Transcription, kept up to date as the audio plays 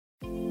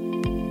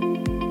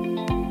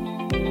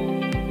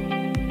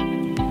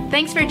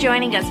Thanks for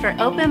joining us for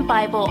Open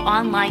Bible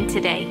Online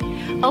today.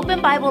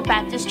 Open Bible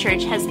Baptist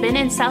Church has been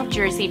in South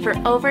Jersey for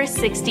over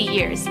 60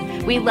 years.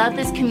 We love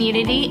this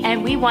community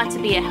and we want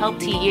to be a help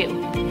to you.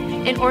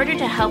 In order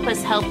to help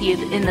us help you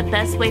in the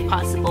best way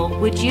possible,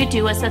 would you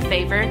do us a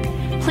favor?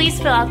 Please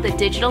fill out the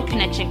digital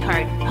connection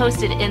card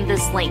posted in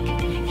this link.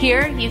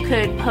 Here you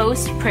could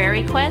post prayer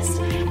requests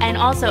and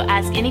also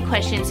ask any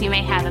questions you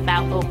may have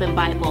about Open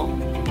Bible.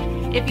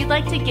 If you'd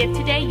like to give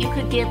today, you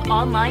could give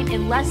online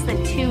in less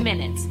than 2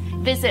 minutes.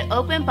 Visit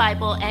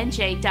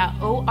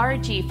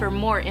openbiblenj.org for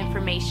more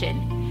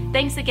information.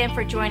 Thanks again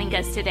for joining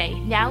us today.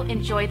 Now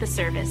enjoy the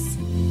service.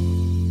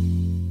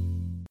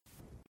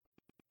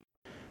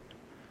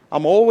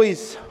 I'm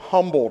always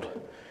humbled.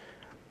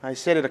 I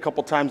said it a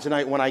couple times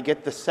tonight when I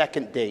get the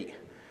second date.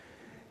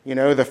 You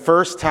know, the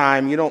first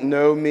time you don't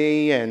know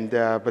me,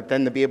 but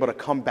then to be able to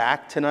come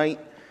back tonight,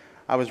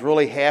 I was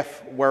really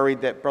half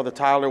worried that Brother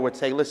Tyler would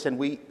say, "Listen,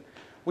 we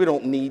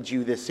don't need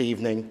you this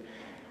evening."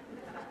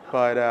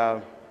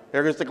 But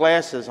there goes the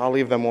glasses. I'll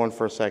leave them on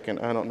for a second.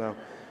 I don't know.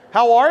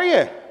 How are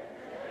you?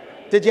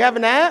 Did you have a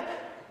nap?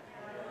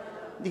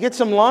 Did you get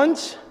some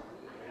lunch?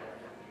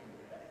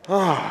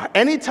 Oh,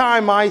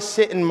 anytime I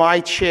sit in my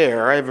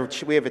chair,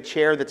 we have a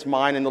chair that's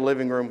mine in the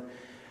living room.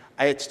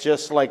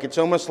 It's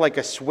almost like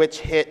a switch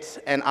hits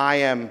and I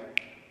am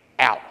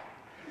out.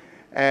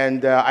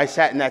 And I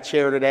sat in that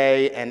chair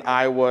today and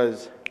I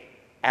was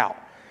out.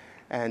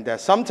 And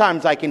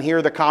sometimes I can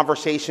hear the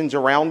conversations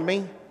around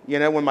me, you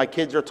know, when my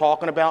kids are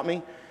talking about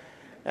me.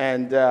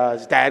 And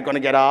is Dad going to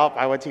get up?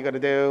 What's he going to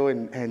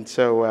do?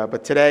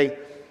 But today,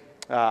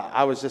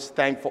 I was just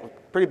thankful.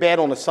 Pretty bad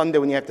on a Sunday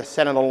when you have to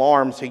set an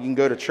alarm so you can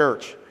go to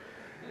church.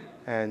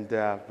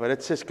 But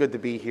it's just good to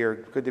be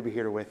here. Good to be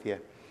here with you.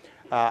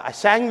 I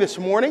sang this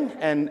morning,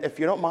 and if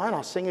you don't mind,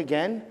 I'll sing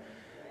again.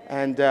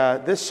 And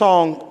this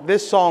song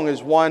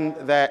is one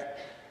that,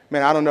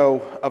 man, I don't know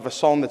of a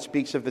song that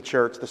speaks of the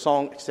church. The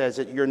song says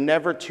that you're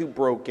never too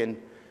broken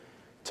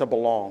to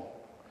belong.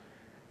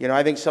 You know,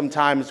 I think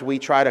sometimes we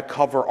try to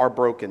cover our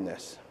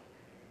brokenness.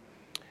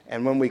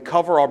 And when we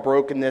cover our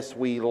brokenness,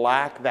 we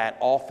lack that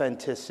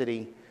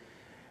authenticity.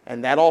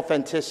 And that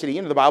authenticity,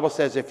 you know, the Bible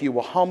says if you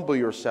will humble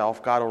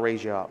yourself, God will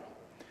raise you up.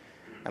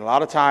 And a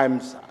lot of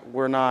times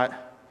we're not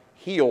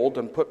healed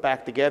and put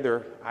back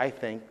together, I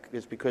think,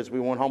 is because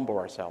we won't humble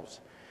ourselves.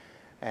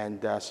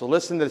 And so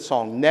listen to the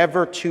song,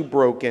 Never Too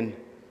Broken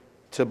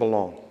to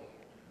Belong.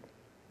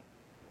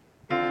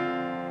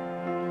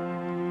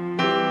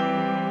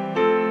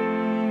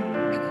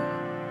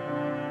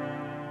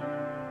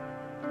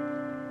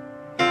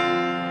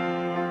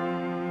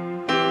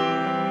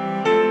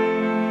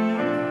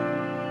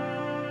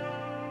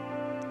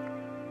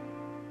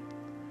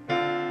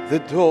 The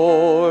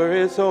door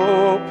is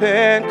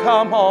open,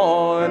 come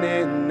on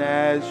in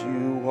as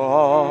you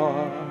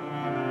are.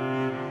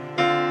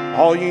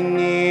 All you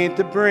need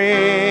to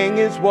bring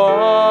is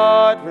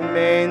what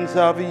remains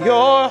of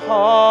your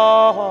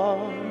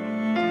heart.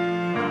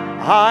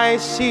 I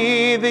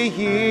see the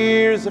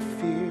years of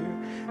fear,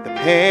 the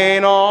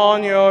pain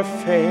on your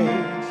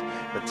face,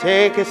 but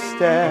take a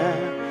step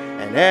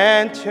and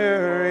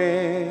enter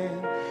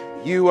in.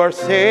 You are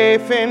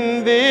safe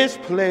in this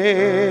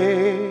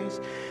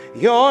place.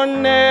 You're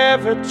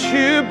never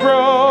too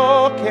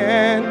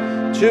broken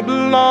to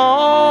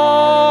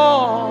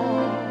belong,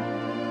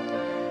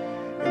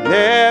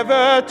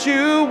 never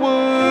too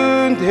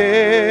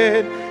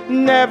wounded,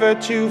 never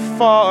too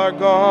far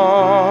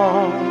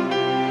gone.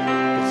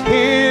 'Cause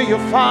here you'll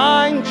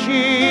find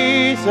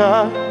Jesus,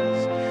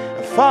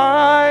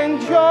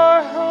 find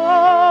your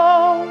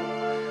home.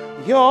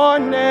 You're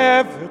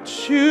never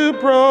too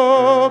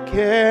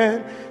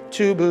broken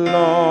to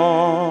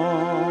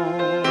belong.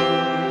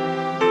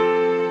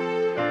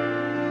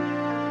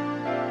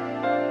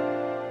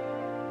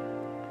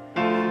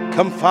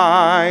 Come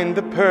find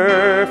the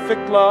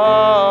perfect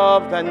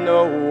love that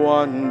no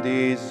one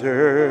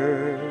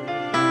deserves.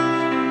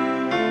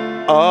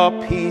 A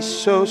peace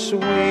so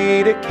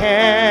sweet it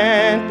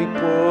can't be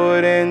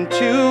put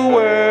into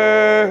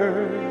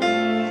words.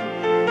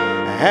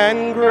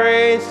 And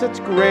grace that's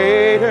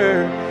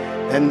greater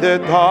than the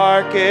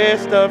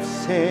darkest of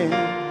sin.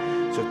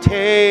 So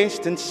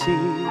taste and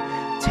see,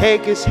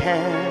 take his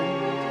hand,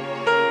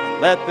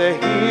 and let the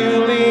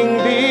healing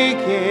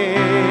begin.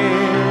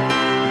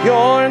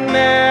 You're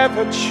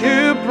never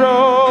too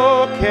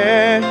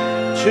broken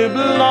to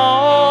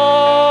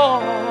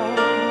belong.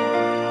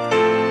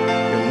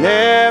 You're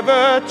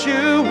never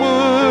too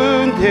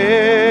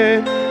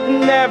wounded,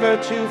 never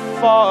too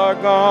far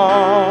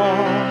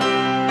gone.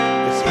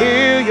 'Cause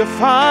here you'll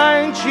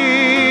find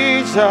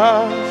Jesus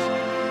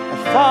and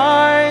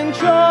find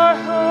your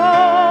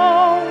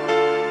home.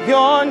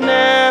 You're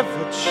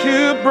never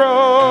too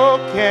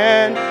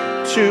broken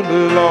to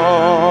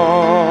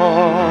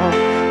belong.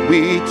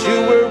 We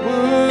too were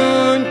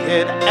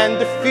wounded and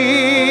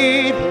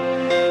defeated,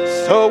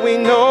 so we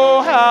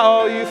know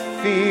how you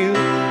feel.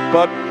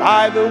 But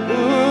by the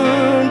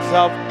wounds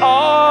of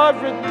our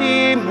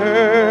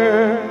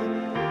Redeemer,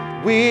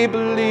 we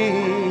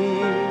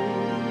believe,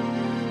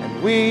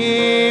 and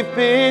we've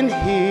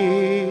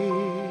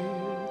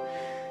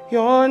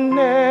You're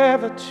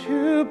never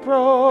too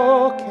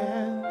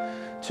broken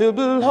to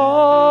belong.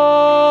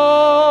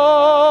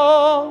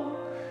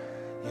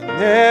 You're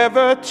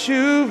never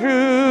too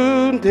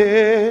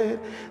wounded,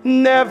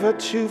 never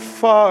too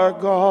far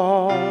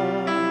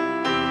gone.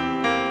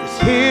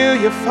 'Cause here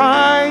you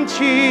find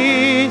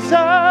Jesus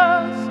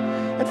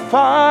and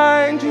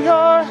find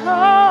your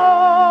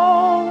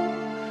home.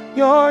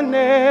 You're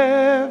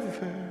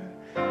never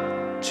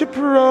too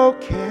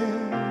broken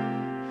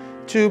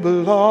to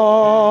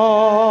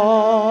belong.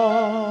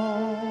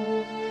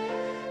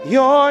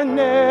 You're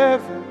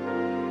never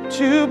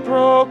too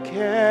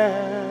broken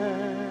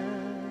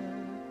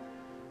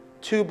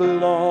to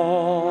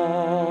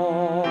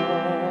belong.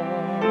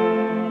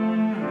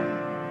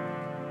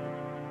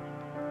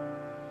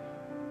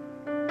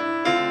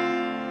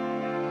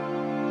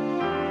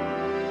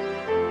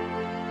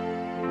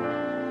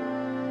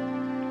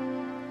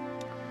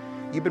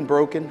 You've been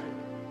broken.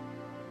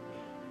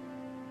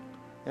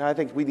 I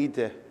think we need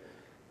to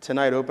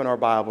tonight open our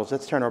Bibles.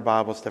 Let's turn our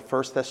Bibles to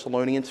 1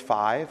 Thessalonians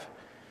 5.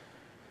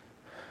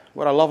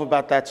 What I love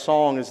about that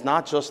song is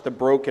not just the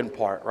broken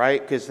part, right?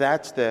 Because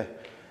that's the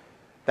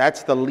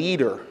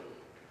leader.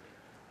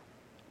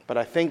 But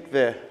I think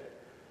the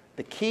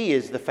key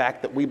is the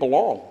fact that we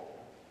belong.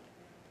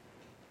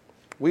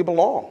 We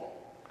belong.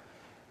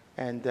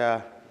 And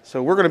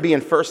so we're going to be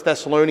in 1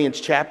 Thessalonians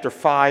chapter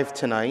 5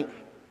 tonight.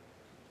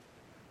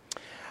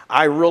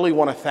 I really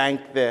want to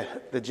thank the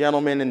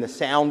gentleman in the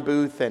sound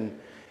booth and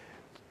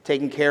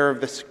taking care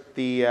of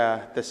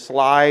the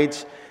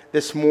slides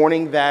this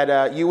morning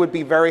that you would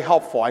be very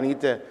helpful. I need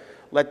to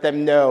let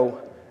them know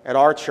at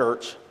our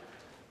church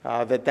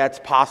that that's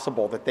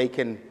possible, that they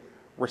can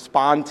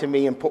respond to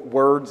me and put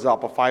words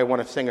up if I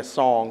want to sing a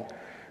song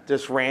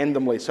just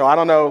randomly. So I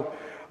don't know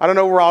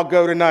where I'll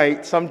go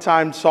tonight.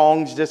 Sometimes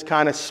songs just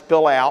kind of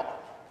spill out,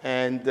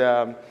 and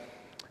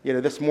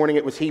this morning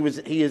it was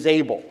he is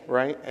able,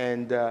 right?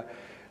 And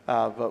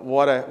but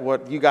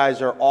what you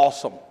guys are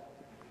awesome.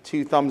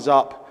 2 thumbs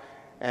up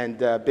and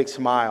big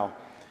smile.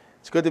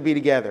 It's good to be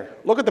together.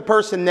 Look at the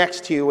person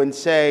next to you and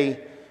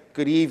say,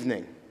 good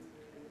evening.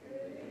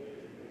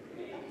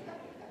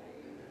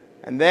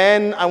 And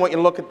then I want you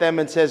to look at them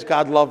and says,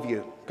 God love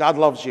you. God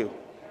loves you.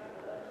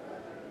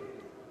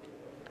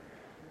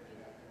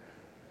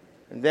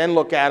 And then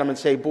look at them and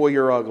say, boy,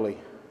 you're ugly.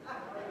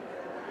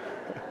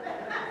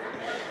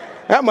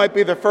 That might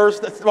be the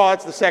first, well,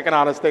 that's the second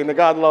honest thing, that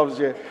God loves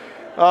you.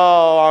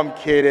 Oh, I'm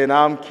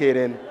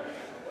kidding.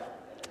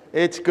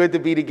 It's good to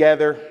be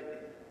together.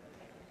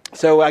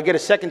 So I get a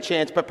second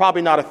chance, but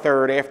probably not a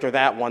third after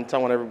that one,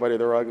 telling everybody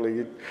they're ugly.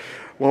 You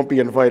won't be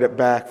invited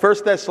back. 1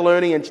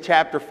 Thessalonians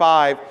chapter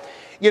 5.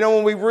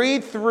 When we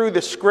read through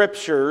the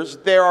scriptures,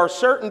 there are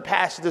certain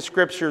passages of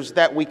scriptures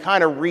that we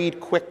kind of read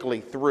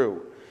quickly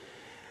through.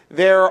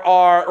 There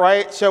are,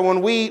 right? So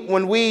when we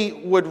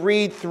would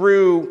read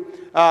through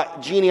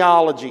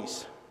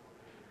genealogies,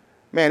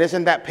 man,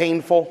 isn't that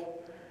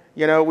painful?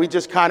 We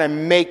just kind of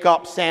make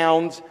up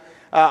sounds.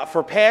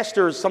 For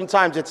pastors,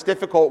 sometimes it's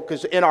difficult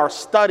because in our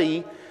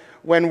study,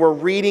 when we're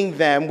reading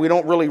them, we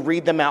don't really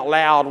read them out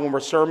loud when we're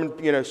sermon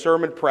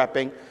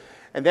prepping.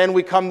 And then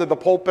we come to the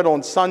pulpit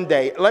on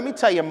Sunday. Let me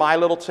tell you my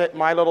little tip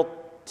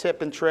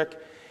and trick.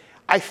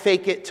 I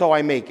fake it till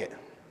I make it.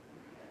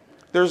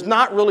 There's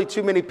not really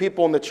too many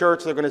people in the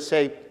church that are going to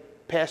say,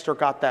 Pastor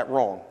got that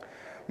wrong.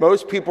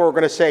 Most people are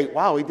going to say,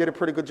 wow, he did a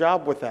pretty good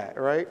job with that,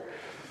 right?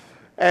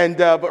 And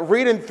but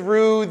reading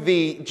through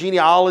the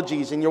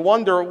genealogies, and you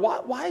wonder,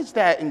 why is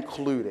that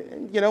included?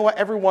 And you know what?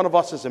 Every one of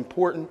us is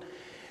important.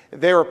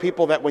 There are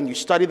people that when you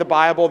study the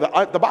Bible,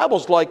 the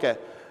Bible's like I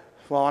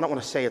don't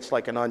want to say it's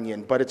like an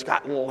onion, but it's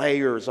got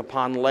layers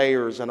upon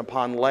layers and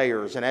upon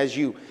layers. And as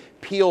you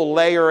peel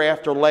layer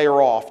after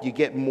layer off, you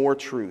get more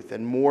truth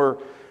and more,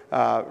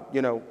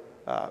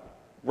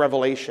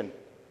 revelation.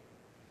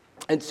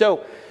 And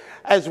so,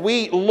 as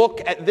we look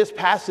at this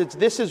passage,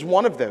 this is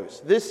one of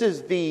those. This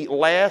is the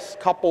last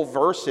couple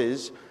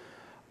verses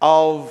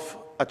of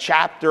a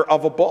chapter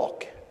of a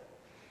book.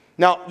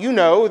 Now, you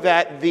know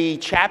that the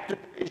chapter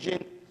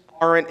divisions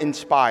aren't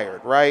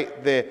inspired,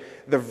 right? The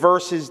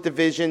verses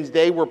divisions,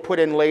 they were put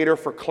in later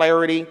for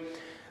clarity.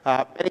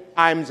 Many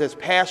times as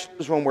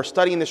pastors, when we're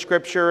studying the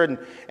scripture and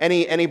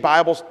any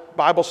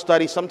Bible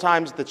study,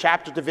 sometimes the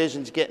chapter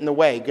divisions get in the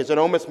way because it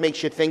almost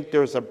makes you think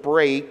there's a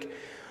break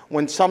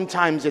when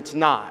sometimes it's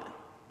not.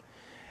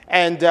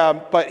 And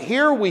but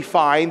here we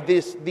find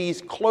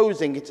these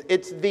closing.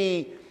 It's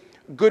the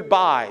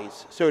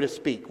goodbyes, so to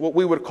speak, what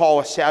we would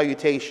call a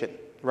salutation,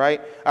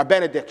 right? A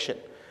benediction.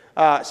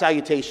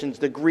 Salutation's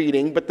the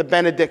greeting, but the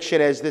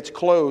benediction as it's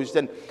closed.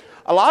 And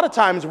a lot of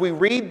times we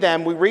read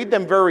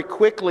them very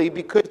quickly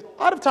because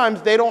a lot of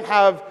times they don't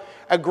have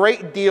a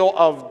great deal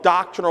of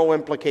doctrinal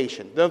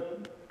implication.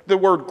 The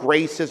word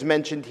grace is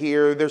mentioned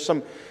here.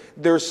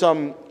 There's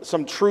some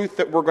truth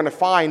that we're going to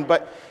find,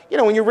 but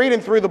when you're reading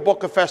through the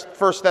book of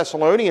 1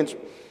 Thessalonians,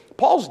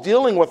 Paul's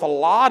dealing with a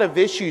lot of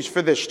issues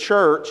for this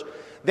church.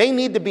 They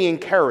need to be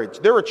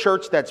encouraged. They're a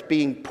church that's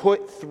being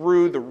put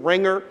through the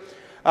ringer.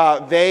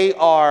 They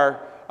are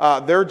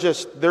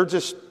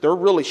they're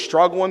really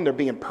struggling. They're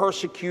being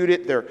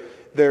persecuted.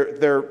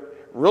 They're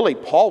really,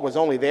 Paul was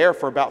only there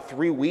for about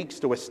 3 weeks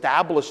to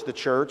establish the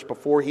church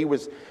before he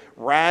was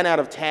ran out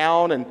of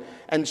town.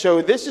 And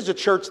so this is a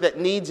church that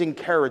needs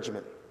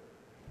encouragement.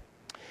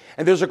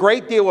 And there's a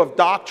great deal of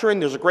doctrine.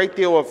 There's a great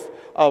deal of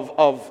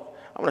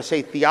I want to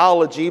say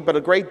theology, but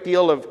a great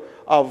deal of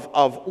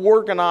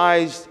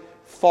organized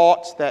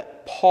thoughts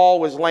that Paul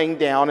was laying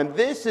down. And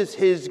this is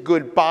his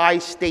goodbye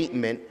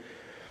statement.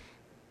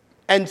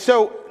 And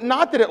so,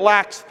 not that it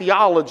lacks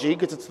theology,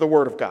 because it's the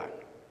Word of God,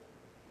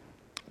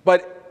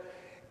 but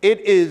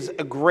it is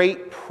a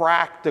great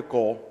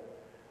practical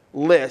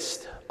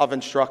list of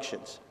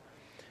instructions.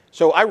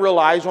 So I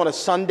realize on a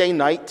Sunday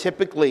night,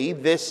 typically,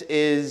 this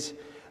is,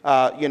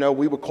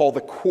 we would call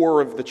the core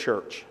of the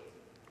church,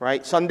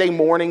 right? Sunday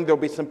morning, there'll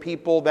be some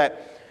people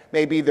that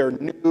maybe they're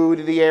new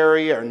to the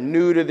area or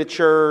new to the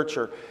church,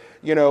 or,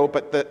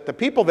 but the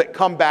people that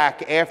come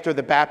back after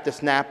the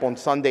Baptist nap on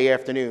Sunday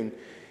afternoon,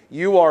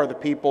 you are the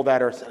people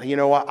that are,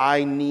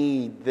 I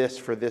need this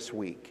for this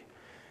week.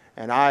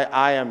 And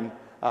I am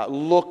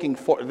looking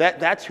for,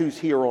 that's who's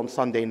here on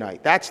Sunday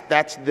night.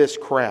 That's this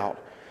crowd.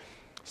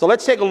 So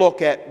let's take a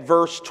look at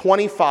verse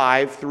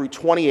 25 through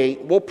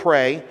 28. We'll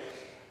pray,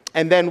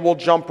 and then we'll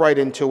jump right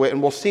into it.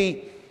 And we'll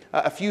see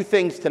a few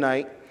things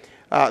tonight.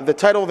 The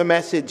title of the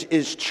message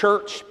is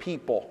Church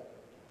People.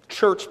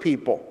 Church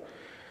People.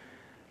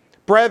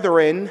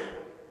 Brethren,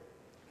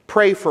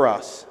 pray for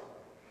us.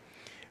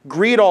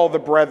 Greet all the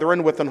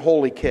brethren with an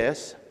holy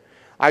kiss.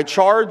 I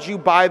charge you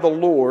by the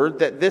Lord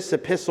that this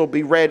epistle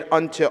be read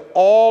unto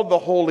all the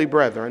holy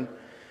brethren.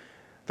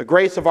 The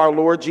grace of our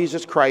Lord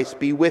Jesus Christ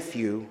be with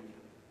you.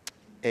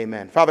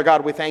 Amen. Father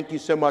God, we thank you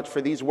so much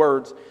for these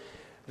words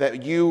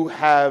that you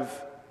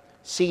have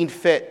seen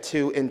fit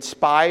to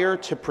inspire,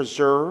 to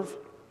preserve,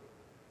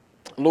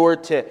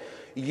 Lord, to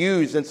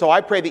use. And so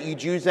I pray that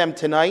you'd use them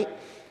tonight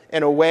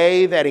in a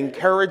way that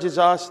encourages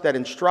us, that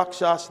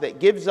instructs us, that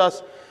gives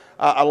us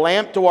a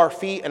lamp to our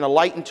feet and a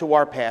light into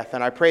our path.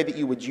 And I pray that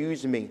you would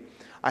use me.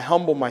 I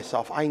humble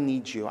myself. I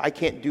need you. I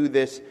can't do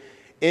this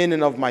in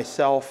and of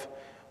myself.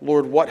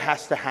 Lord, what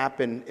has to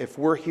happen if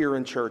we're here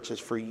in church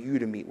is for you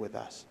to meet with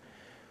us.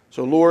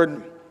 So,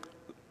 Lord,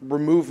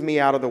 remove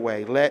me out of the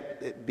way. Let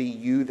it be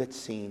you that's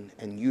seen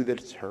and you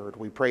that's heard.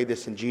 We pray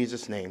this in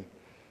Jesus' name.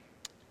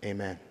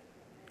 Amen.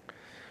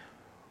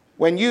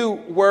 If you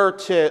were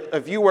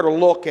to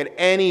look at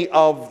any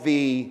of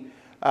the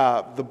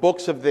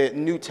books of the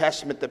New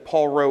Testament that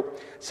Paul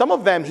wrote, some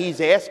of them he's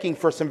asking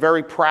for some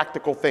very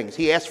practical things.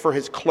 He asked for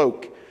his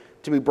cloak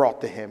to be brought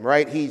to him,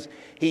 right? He's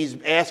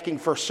asking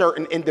for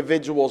certain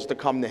individuals to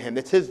come to him.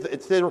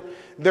 It's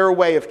their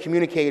way of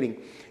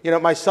communicating.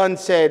 My son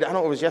said, I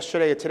don't know, it was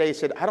yesterday or today, he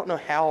said, I don't know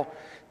how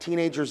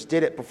teenagers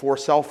did it before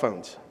cell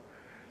phones.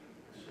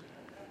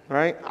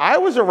 Right? I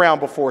was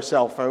around before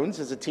cell phones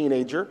as a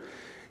teenager.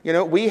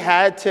 We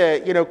had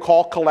to,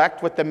 call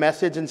collect with the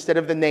message instead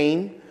of the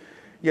name.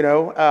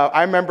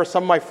 I remember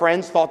some of my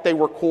friends thought they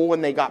were cool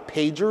when they got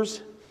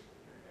pagers.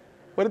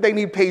 What did they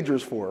need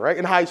pagers for, right?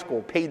 In high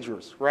school,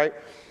 pagers, right?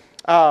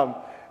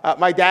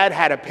 My dad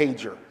had a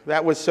pager.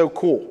 That was so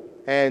cool.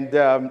 And,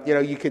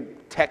 you could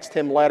text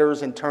him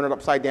letters and turn it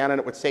upside down and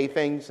it would say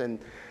things. And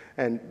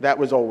that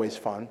was always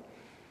fun.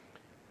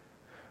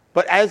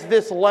 But as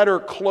this letter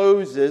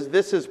closes,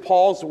 this is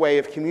Paul's way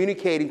of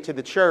communicating to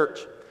the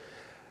church.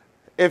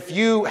 If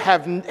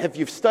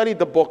you've studied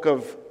the book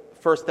of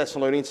 1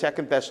 Thessalonians,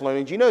 2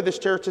 Thessalonians, you know this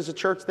church is a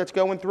church that's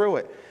going through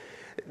it.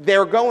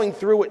 They're going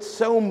through it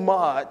so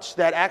much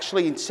that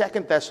actually in 2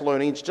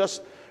 Thessalonians,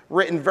 just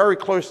written very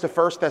close to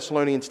 1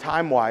 Thessalonians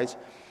time-wise,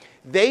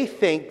 they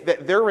think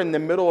that they're in the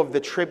middle of the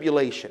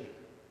tribulation.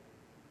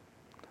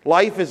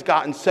 Life has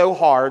gotten so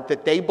hard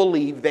that they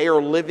believe they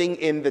are living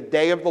in the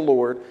day of the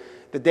Lord,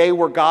 the day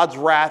where God's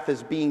wrath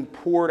is being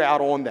poured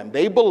out on them.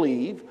 They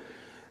believe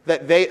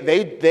that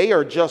they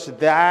are just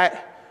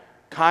that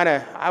kind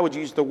of, I would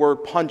use the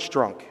word punch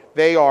drunk.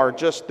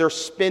 They're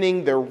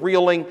spinning, they're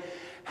reeling.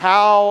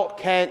 How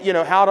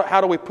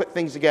do we put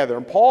things together?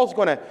 And Paul's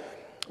going to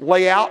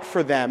lay out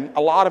for them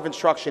a lot of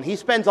instruction. He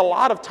spends a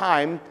lot of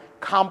time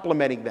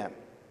complimenting them.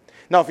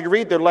 Now, if you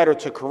read their letter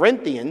to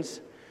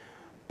Corinthians,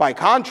 by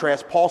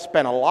contrast, Paul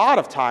spent a lot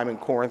of time in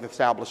Corinth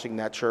establishing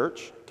that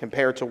church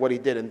compared to what he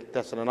did in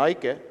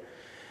Thessalonica.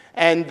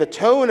 And the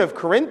tone of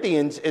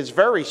Corinthians is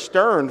very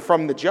stern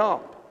from the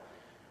jump,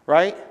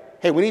 right?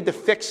 Hey, we need to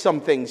fix some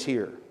things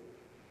here.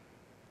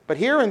 But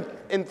here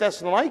in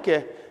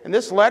Thessalonica, in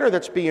this letter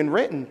that's being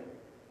written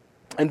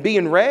and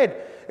being read,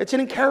 it's an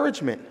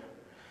encouragement.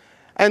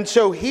 And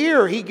so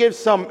here he gives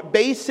some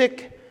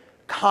basic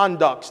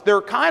conducts.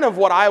 They're kind of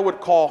what I would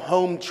call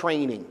home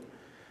training.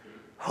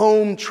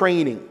 Home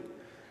training.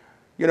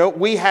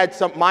 We had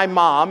my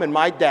mom and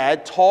my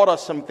dad taught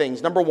us some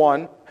things. Number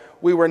one,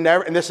 we were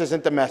never, and this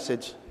isn't the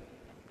message.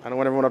 I don't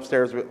want everyone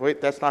upstairs, but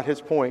wait, that's not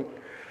his point.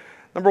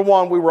 Number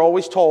one, we were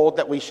always told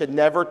that we should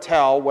never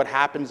tell what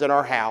happens in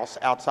our house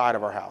outside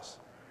of our house,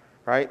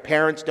 right?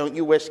 Parents, don't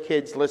you wish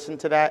kids listen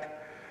to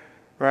that,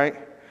 right?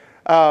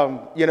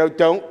 Don't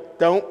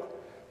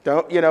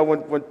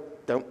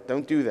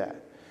Don't do that.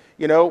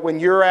 When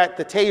you're at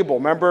the table,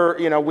 remember,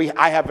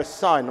 I have a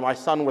son. My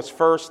son was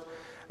first,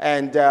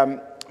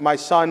 and my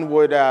son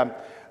would,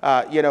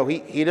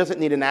 he doesn't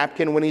need a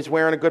napkin when he's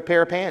wearing a good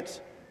pair of pants.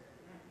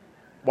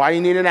 Why do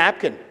you need a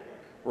napkin?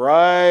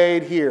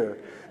 Right here.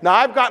 Now,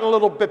 I've gotten a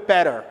little bit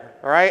better,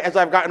 all right? As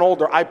I've gotten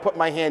older, I put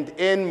my hand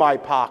in my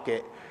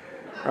pocket,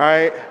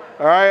 right?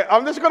 All right?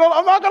 I'm not going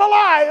to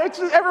lie. It's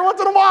just every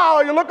once in a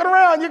while, you're looking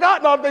around, you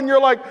got nothing,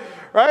 you're like,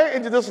 right?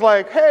 And you're just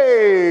like,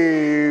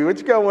 hey,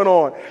 what's going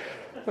on?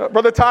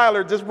 Brother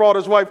Tyler just brought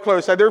his wife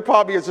close. There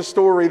probably is a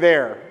story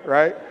there,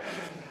 right?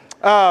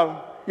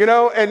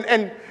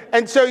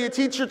 And so you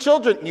teach your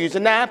children, use a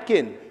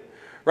napkin,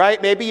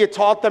 right? Maybe you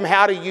taught them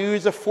how to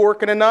use a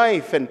fork and a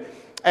knife. And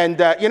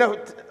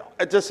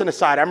just an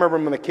aside, I remember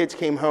when the kids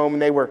came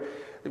home and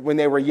when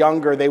they were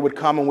younger, they would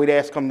come and we'd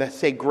ask them to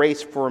say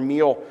grace for a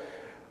meal.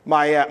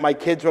 My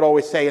kids would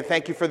always say,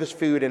 thank you for this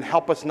food and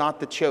help us not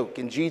to choke.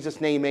 In Jesus'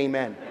 name,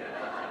 amen.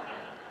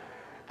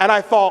 And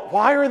I thought,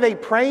 why are they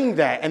praying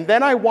that? And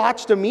then I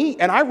watched them eat,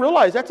 and I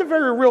realized that's a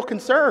very real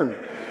concern,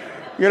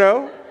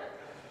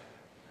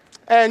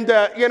 And,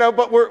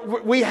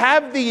 but we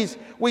have these,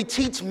 we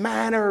teach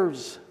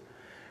manners.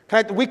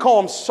 We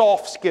call them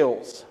soft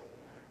skills,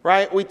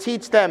 right? We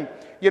teach them,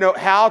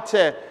 how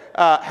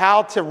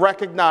to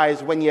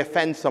recognize when you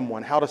offend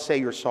someone, how to say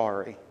you're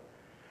sorry,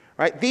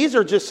 right? These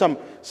are just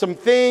some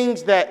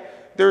things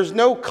that there's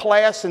no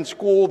class in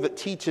school that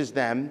teaches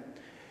them.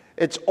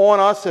 It's on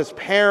us as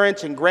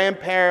parents and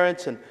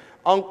grandparents and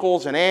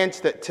uncles and aunts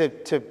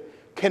to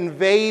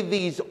convey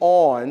these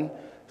on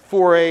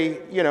for a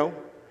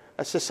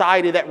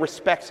society that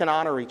respects and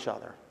honor each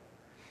other.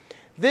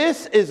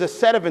 This is a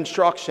set of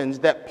instructions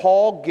that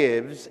Paul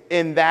gives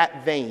in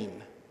that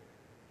vein.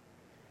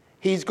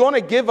 He's going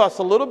to give us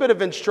a little bit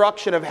of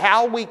instruction of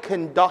how we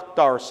conduct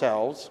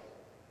ourselves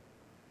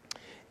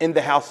in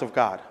the house of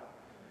God.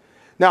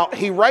 Now,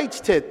 he writes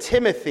to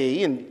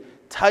Timothy and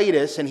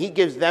Titus, and he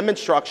gives them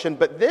instruction,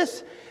 but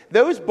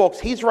those books,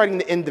 he's writing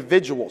to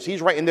individuals.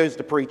 He's writing those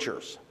to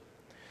preachers.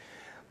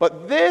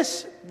 But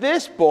this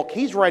book,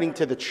 he's writing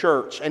to the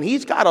church, and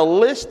he's got a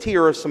list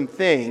here of some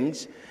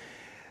things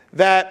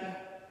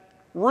that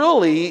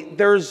really,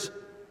 there's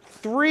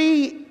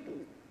 3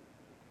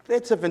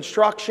 bits of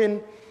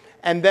instruction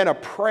and then a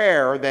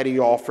prayer that he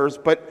offers.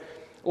 But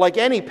like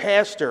any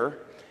pastor,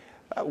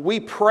 we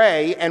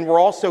pray, and we're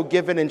also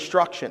given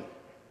instruction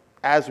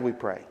as we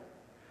pray.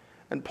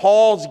 And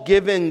Paul's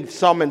giving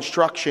some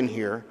instruction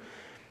here.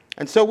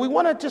 And so we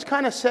want to just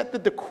kind of set the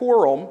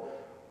decorum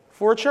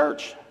for a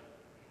church.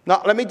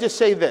 Now, let me just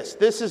say this.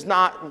 This is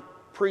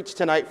not preached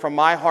tonight from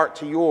my heart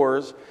to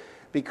yours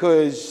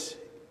because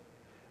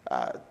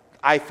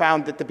I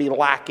found it to be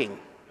lacking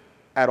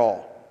at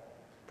all.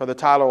 Brother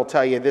Tyler will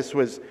tell you this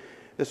was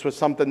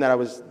something that I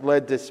was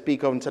led to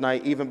speak on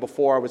tonight even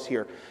before I was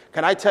here.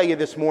 Can I tell you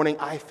this morning,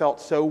 I felt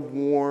so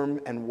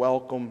warm and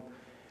welcome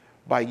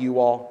by you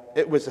all.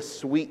 It was a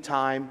sweet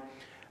time.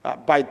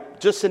 By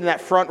just in that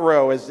front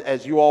row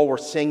as you all were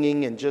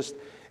singing, and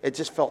it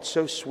just felt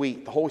so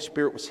sweet. The Holy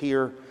Spirit was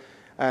here.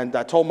 And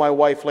I told my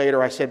wife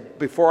later, I said,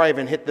 before I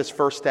even hit this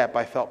first step,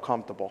 I felt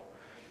comfortable.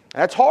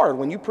 And that's hard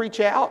when you preach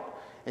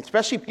out,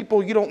 especially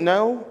people you don't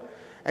know,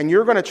 and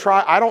you're going to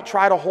try. I don't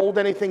try to hold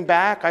anything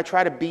back. I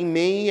try to be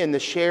me and to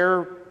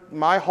share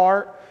my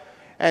heart.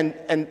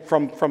 And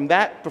from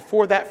that,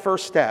 before that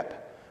first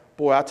step,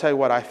 boy, I'll tell you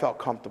what, I felt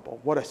comfortable.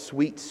 What a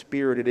sweet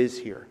spirit it is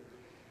here.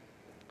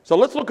 So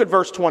let's look at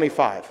verse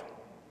 25.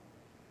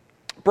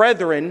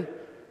 Brethren,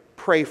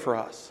 pray for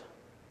us.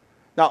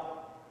 Now,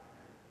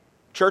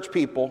 church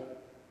people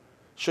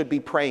should be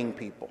praying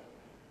people.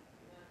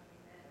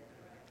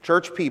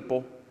 Church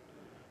people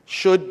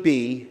should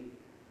be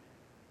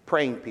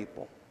praying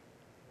people.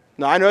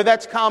 Now, I know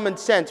that's common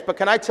sense, but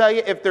can I tell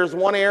you, if there's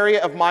one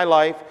area of my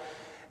life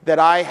that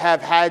I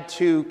have had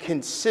to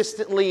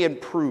consistently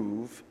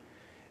improve,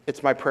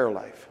 it's my prayer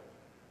life.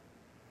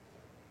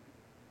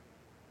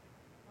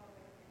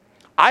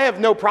 I have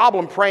no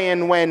problem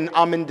praying when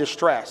I'm in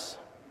distress.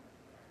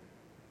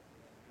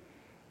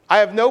 I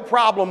have no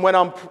problem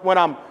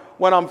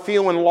when I'm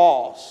feeling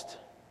lost.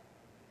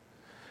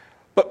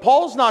 But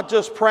Paul's not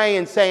just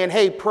praying, saying,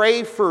 hey,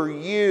 pray for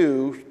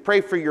you,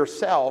 pray for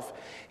yourself.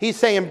 He's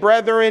saying,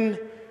 brethren,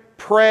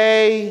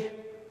 pray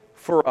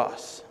for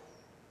us.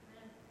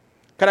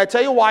 Can I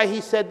tell you why he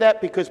said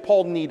that? Because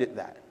Paul needed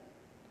that.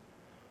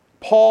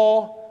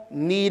 Paul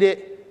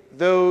needed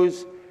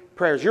those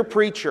prayers. Your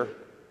preacher,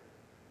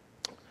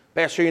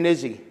 Pastor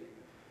Yanizzi,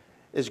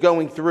 is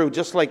going through,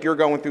 just like you're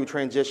going through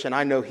transition.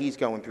 I know he's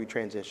going through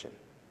transition.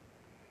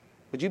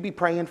 Would you be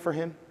praying for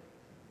him?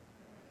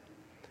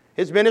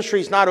 His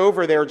ministry's not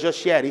over there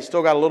just yet. He's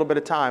still got a little bit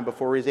of time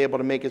before he's able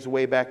to make his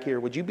way back here.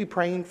 Would you be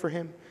praying for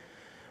him?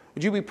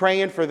 Would you be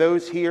praying for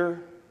those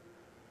here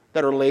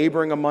that are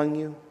laboring among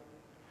you?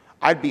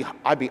 I'd be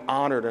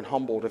honored and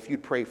humbled if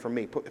you'd pray for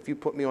me, if you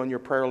put me on your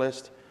prayer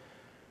list.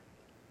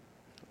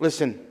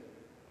 Listen,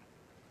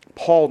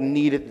 Paul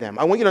needed them.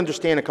 I want you to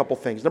understand a couple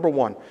things. Number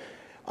one,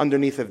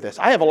 underneath of this,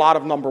 I have a lot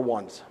of number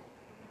ones.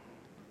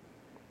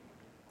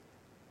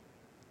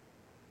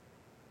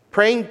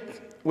 Praying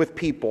with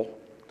people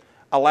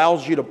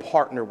allows you to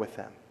partner with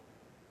them.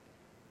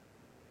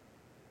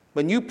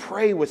 When you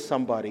pray with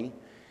somebody,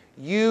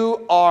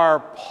 you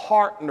are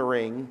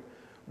partnering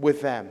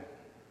with them.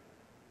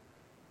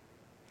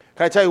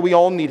 Can I tell you, we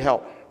all need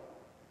help.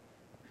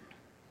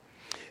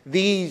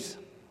 These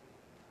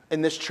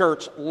in this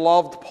church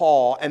loved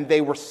Paul, and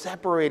they were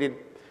separated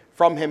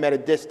from him at a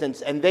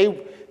distance, and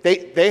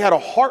they had a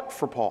heart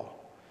for Paul.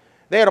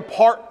 They had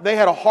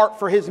a heart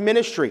for his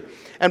ministry.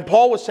 And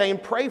Paul was saying,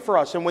 pray for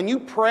us. And when you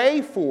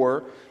pray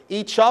for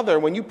each other,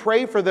 when you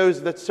pray for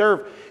those that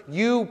serve,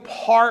 you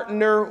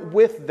partner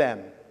with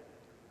them.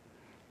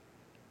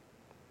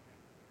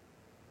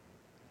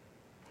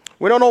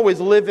 We don't always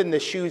live in the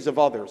shoes of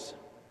others,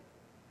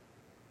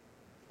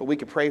 but we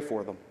can pray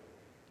for them.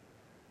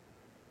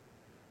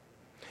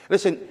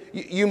 Listen,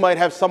 you might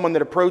have someone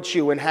that approaches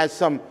you and has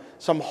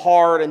some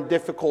hard and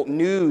difficult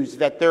news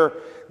that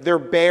they're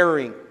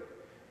bearing.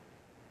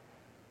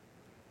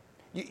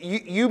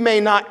 You may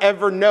not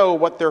ever know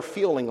what they're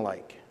feeling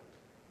like,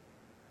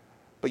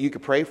 but you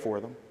could pray for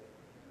them.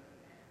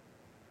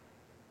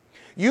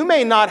 You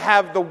may not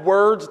have the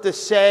words to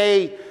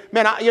say,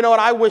 man, you know what,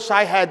 I wish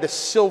I had the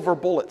silver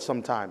bullet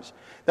sometimes.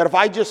 That if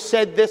I just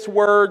said this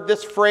word,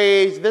 this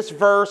phrase, this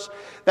verse,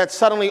 that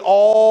suddenly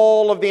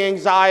all of the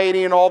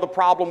anxiety and all the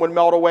problem would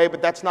melt away,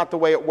 but that's not the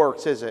way it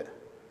works, is it?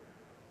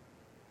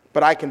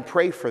 But I can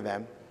pray for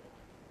them.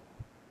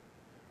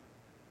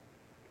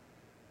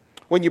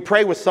 When you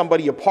pray with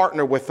somebody, you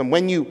partner with them.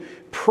 When you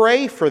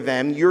pray for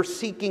them, you're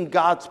seeking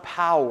God's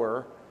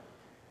power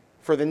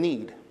for the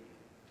need.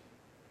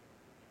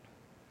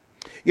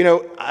 You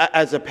know,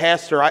 as a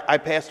pastor, I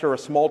pastor a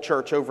small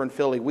church over in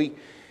Philly.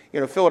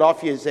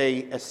 Philadelphia is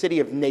a city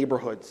of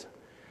neighborhoods.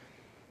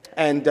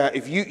 And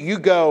if you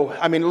go,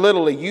 I mean,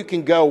 literally, you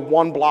can go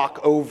one block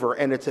over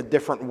and it's a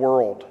different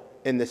world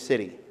in the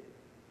city.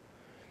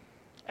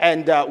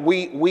 And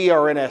we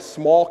are in a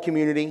small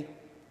community.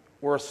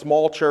 We're a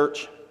small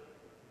church.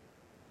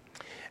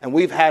 And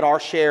we've had our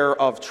share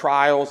of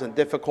trials and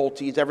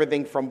difficulties,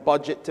 everything from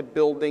budget to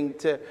building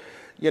to,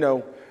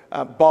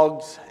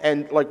 bugs.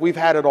 And we've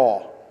had it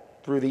all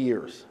through the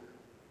years.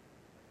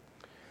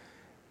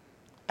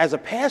 As a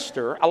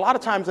pastor, a lot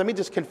of times, let me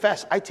just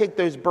confess, I take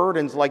those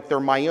burdens like they're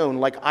my own,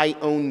 like I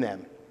own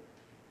them.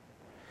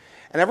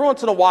 And every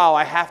once in a while,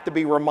 I have to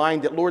be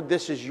reminded, Lord,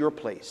 this is your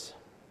place.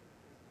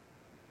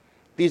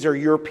 These are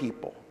your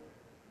people.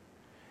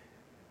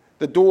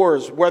 The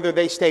doors, whether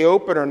they stay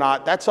open or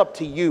not, that's up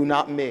to you,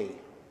 not me.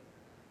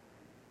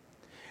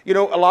 You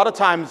know, a lot of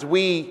times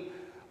we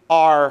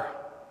are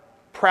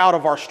proud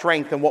of our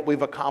strength and what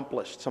we've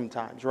accomplished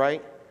sometimes,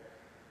 right?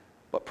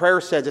 But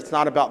prayer says it's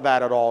not about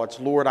that at all. It's,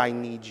 Lord, I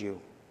need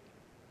you.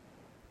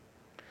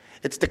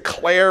 It's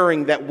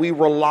declaring that we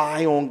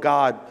rely on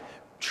God.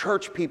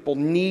 Church people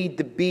need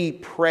to be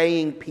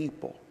praying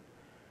people.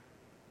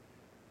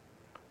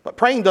 But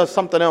praying does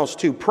something else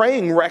too.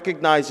 Praying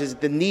recognizes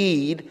the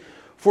need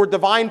for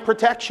divine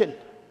protection.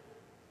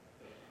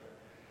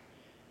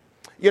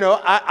 You know,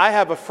 I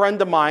have a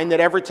friend of mine that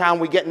every time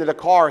we get into the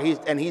car,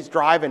 he's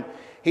driving,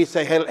 he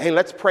say, "Hey,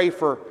 let's pray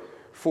for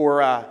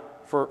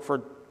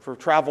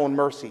travel and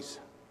mercies."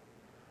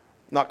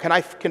 Now, can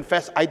I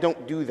confess I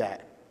don't do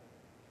that?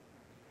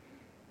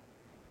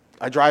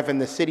 I drive in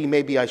the city,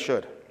 maybe I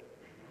should.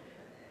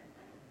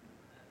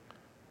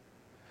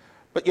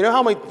 But you know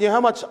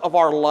how much of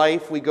our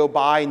life we go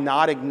by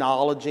not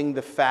acknowledging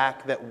the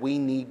fact that we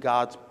need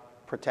God's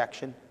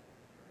protection?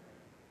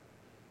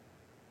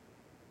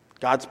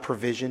 God's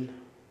provision.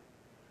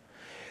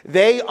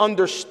 They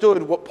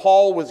understood what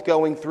Paul was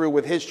going through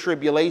with his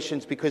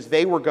tribulations because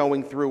they were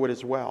going through it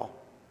as well.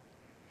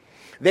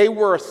 They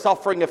were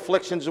suffering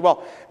afflictions as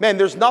well. Man,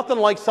 there's nothing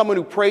like someone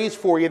who prays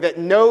for you that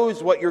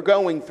knows what you're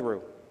going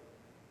through.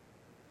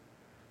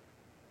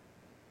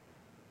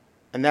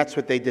 And that's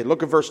what they did.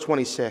 Look at verse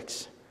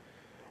 26.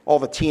 All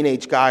the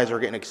teenage guys are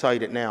getting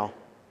excited now.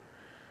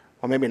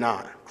 Well, maybe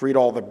not. Greet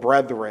all the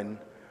brethren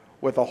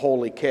with a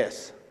holy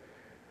kiss.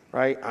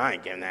 Right? I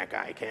ain't giving that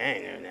guy a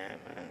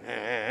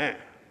kiss.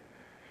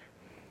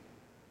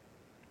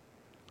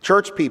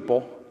 Church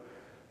people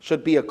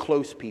should be a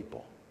close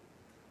people.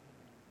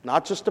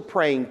 Not just a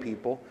praying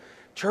people.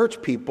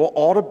 Church people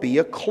ought to be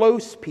a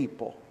close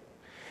people.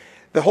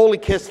 The holy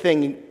kiss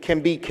thing can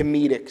be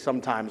comedic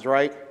sometimes,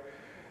 right?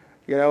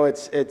 You know,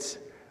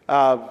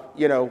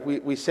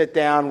 we sit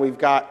down.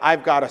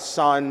 I've got a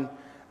son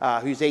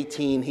who's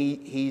 18.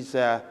 He's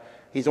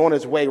on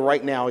his way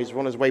right now. He's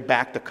on his way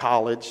back to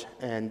college,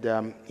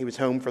 and he was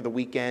home for the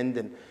weekend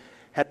and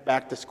headed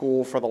back to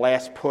school for the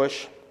last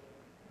push.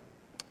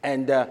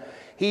 And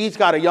he's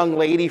got a young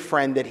lady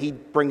friend that he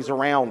brings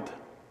around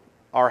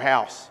our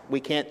house. We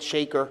can't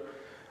shake her.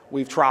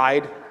 We've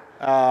tried.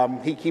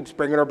 He keeps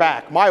bringing her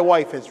back. My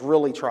wife has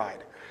really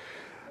tried,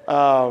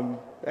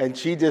 and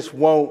she just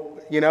won't.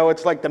 You know,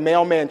 it's like the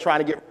mailman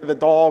trying to get rid of the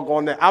dog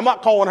on the... I'm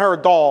not calling her a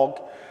dog,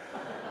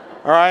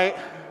 all right?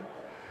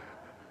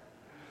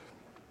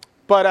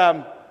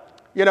 But,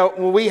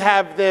 when we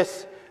have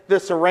this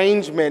this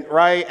arrangement,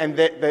 right? And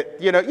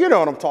that you know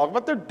what I'm talking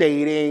about. They're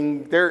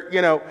dating. They're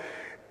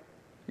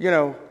you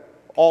know,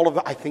 all of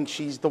the, I think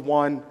she's the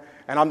one,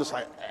 and I'm just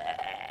like,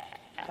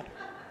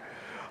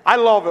 I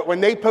love it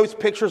when they post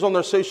pictures on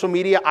their social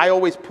media. I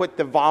always put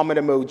the vomit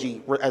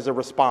emoji as a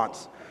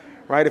response,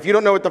 right? If you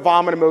don't know what the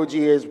vomit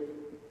emoji is,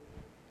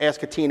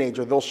 ask a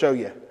teenager; they'll show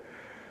you.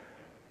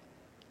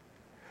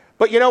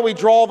 But we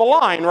draw the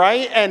line,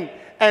 right? And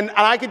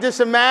I could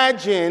just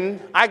imagine,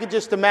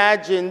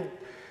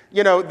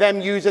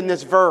 them using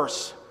this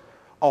verse,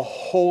 a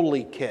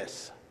holy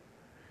kiss.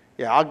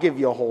 Yeah, I'll give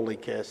you a holy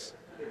kiss.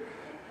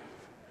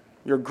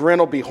 Your grin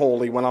will be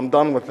holy when I'm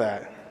done with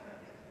that.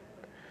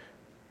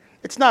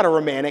 It's not a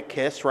romantic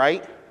kiss,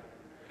 right?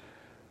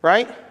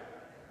 Right?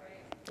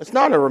 It's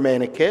not a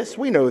romantic kiss.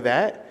 We know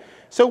that.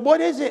 So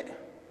what is it?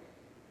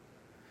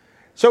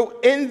 So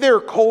in their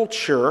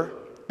culture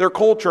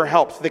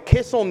helps. The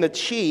kiss on the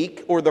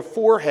cheek or the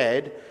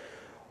forehead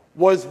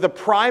was the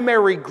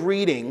primary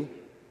greeting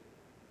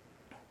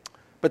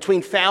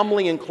between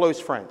family and close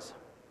friends.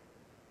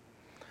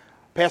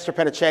 Pastor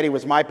Penichetti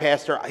was my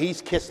pastor.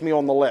 He's kissed me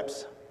on the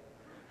lips.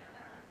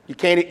 You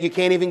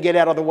can't even get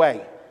out of the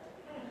way,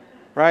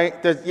 right?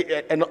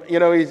 And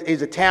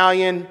he's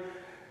Italian.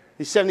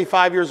 He's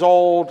 75 years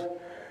old.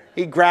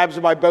 He grabs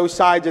him by both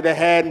sides of the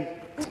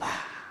head.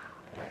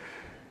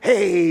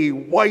 Hey,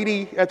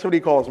 Whitey. That's what he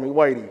calls me,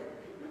 Whitey.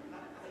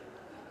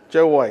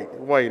 Joe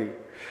Whitey.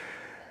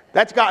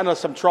 That's gotten us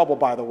some trouble,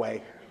 by the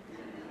way.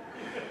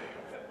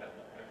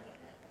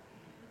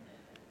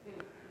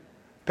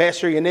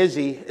 Pastor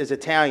Yanizzi is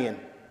Italian.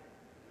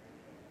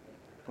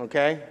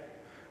 Okay?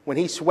 When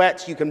he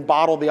sweats, you can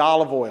bottle the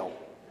olive oil.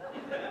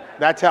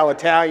 That's how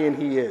Italian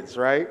he is,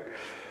 right?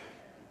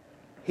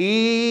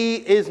 He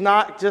is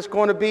not just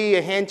going to be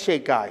a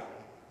handshake guy,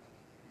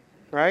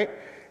 right?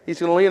 He's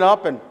going to lean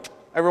up and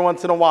every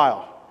once in a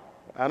while.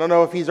 I don't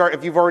know if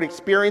you've already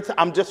experienced it.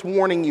 I'm just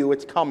warning you,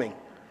 it's coming.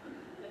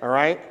 All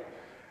right?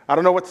 I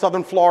don't know what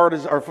Southern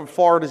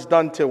Florida's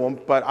done to him,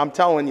 but I'm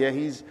telling you,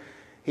 he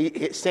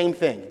same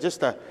thing.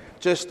 Just a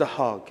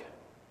hug.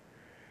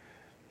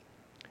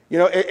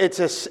 It's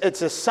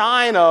a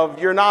sign of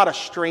you're not a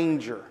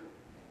stranger.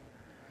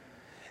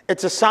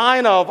 It's a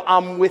sign of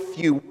I'm with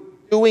you,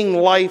 doing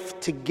life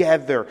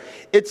together.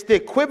 It's the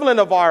equivalent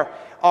of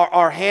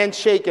our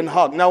handshake and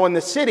hug. Now in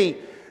the city,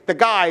 the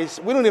guys,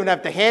 we don't even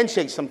have to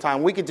handshake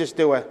sometimes. We could just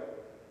do you know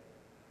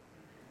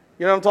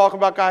what I'm talking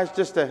about, guys?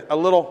 Just a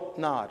little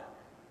nod.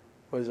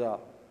 What's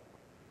up?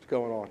 What's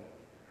going on?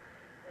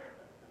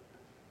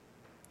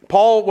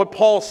 What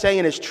Paul's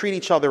saying is treat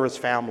each other as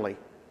family.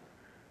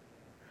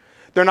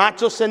 They're not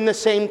just in the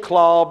same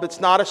club. It's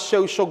not a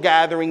social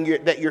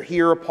gathering that you're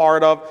here a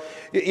part of.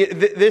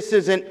 This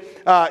isn't,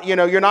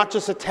 you're not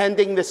just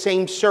attending the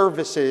same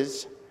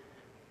services.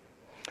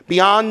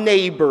 Beyond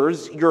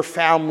neighbors, your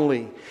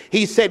family.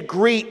 He said,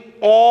 greet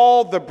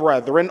all the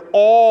brethren.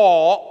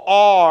 All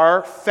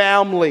are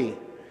family.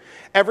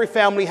 Every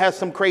family has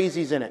some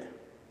crazies in it.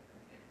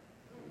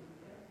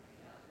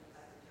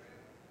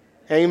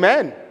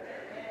 Amen.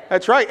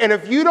 That's right. And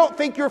if you don't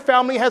think your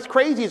family has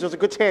crazies, there's a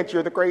good chance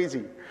you're the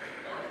crazy.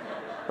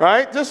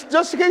 Right?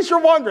 Just in case you're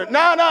wondering.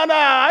 No,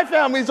 my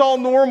family's all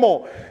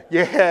normal.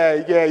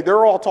 Yeah,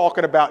 they're all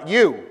talking about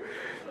you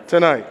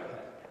tonight.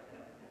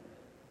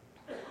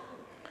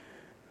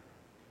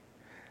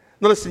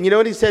 Now listen, you know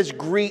what he says?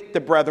 Greet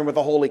the brethren with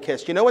a holy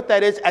kiss. You know what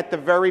that is? At the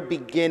very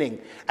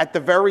beginning, at the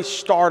very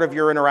start of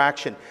your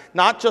interaction.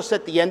 Not just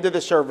at the end of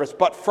the service,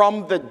 but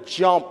from the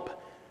jump.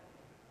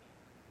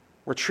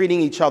 We're treating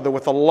each other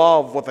with a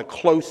love, with a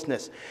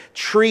closeness.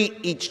 Treat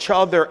each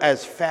other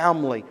as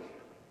family.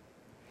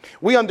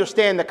 We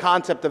understand the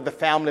concept of the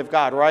family of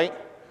God, right?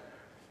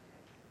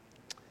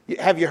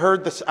 Have you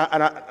heard this?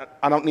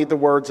 I don't need the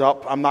words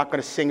up. I'm not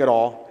going to sing it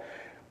all.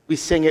 We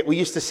sing it. We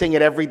used to sing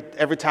it every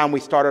time we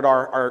started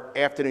our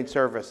afternoon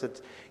service.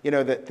 It's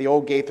the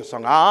old Gaither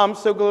song. I'm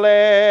so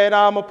glad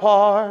I'm a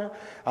part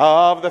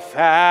of the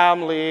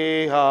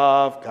family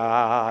of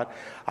God.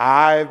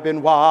 I've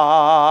been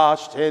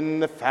washed in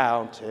the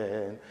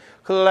fountain,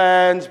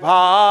 cleansed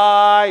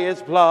by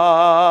His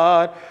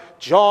blood.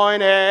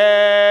 Join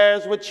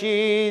heirs with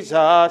Jesus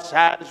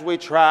as we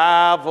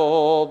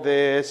travel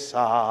this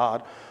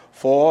sod.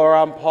 For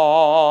I'm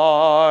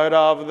part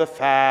of the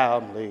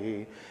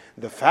family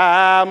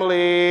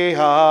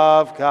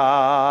of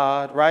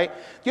God. Right?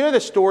 Do you know the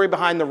story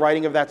behind the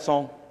writing of that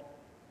song?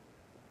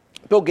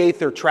 Bill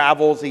Gaither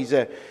travels.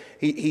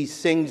 He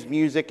sings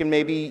music, and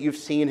maybe you've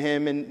seen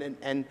him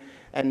and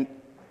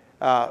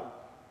the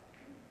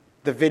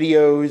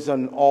videos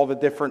on all the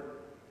different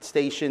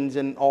stations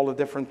and all the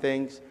different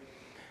things.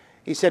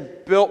 He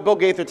said, Bill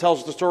Gaither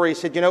tells the story. He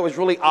said, it was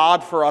really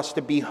odd for us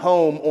to be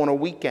home on a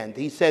weekend.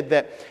 He said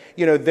that,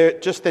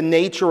 just the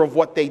nature of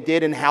what they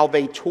did and how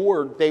they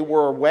toured, they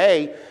were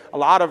away. A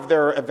lot of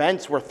their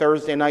events were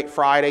Thursday night,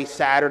 Friday,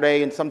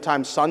 Saturday, and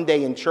sometimes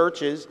Sunday in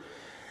churches.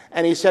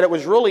 And he said it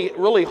was really,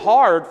 really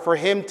hard for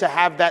him to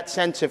have that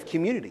sense of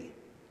community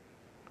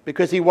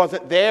because he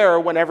wasn't there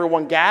when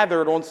everyone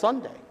gathered on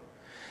Sunday.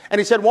 And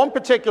he said one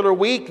particular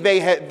week, they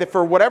had,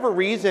 for whatever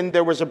reason,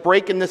 there was a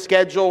break in the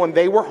schedule and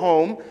they were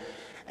home.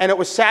 And it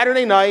was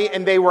Saturday night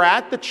and they were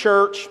at the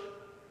church.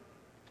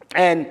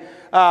 And,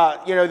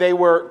 they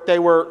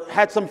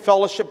had some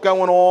fellowship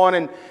going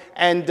on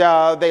and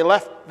they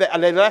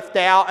left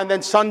out. And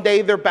then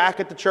Sunday they're back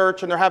at the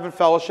church and they're having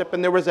fellowship.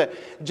 And there was a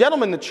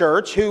gentleman in the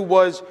church who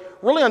was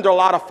really under a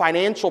lot of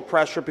financial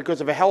pressure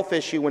because of a health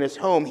issue in his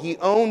home. He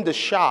owned a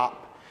shop.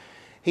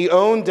 He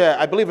owned,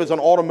 I believe it was an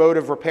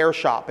automotive repair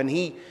shop, and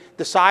he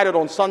decided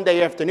on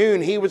Sunday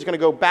afternoon he was going to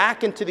go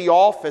back into the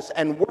office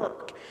and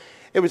work.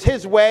 It was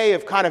his way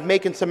of kind of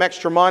making some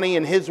extra money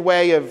and his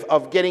way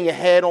of getting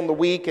ahead on the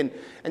week and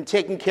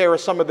taking care of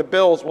some of the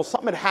bills. Well,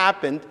 something had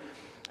happened,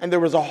 and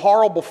there was a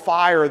horrible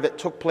fire that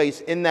took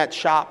place in that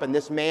shop, and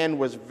this man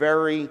was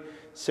very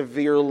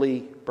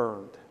severely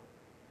burned.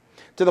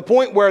 To the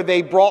point where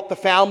they brought the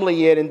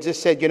family in and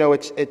just said,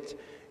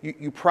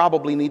 you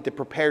probably need to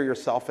prepare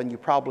yourself, and you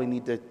probably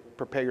need to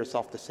prepare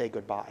yourself to say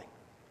goodbye.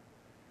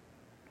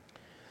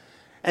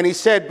 And he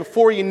said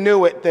before you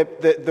knew it,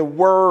 the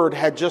word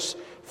had just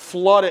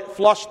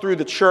flushed through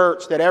the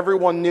church that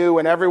everyone knew,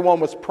 and everyone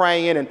was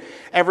praying, and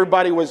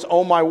everybody was,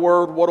 oh my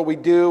word, what do we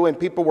do? And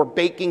people were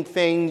baking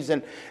things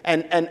and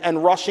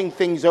rushing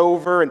things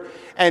over.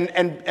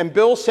 And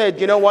Bill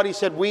said, you know what? He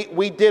said,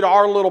 we did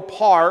our little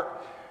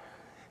part.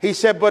 He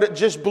said, but it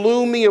just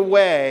blew me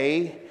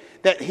away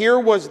that here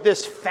was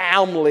this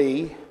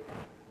family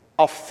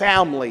of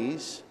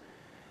families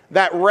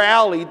that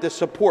rallied to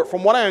support.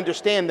 From what I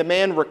understand, the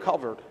man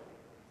recovered.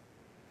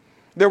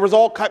 There was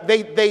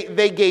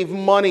they gave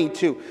money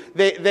to.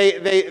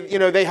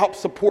 They helped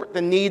support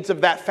the needs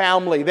of that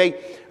family.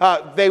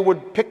 They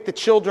would pick the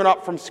children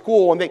up from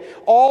school, and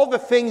all the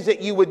things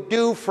that you would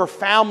do for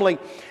family.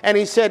 And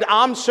he said,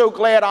 I'm so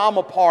glad I'm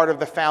a part of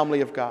the family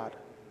of God.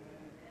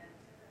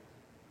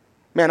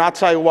 Man, I'll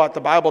tell you what,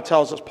 the Bible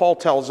tells us, Paul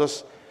tells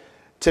us,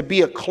 to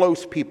be a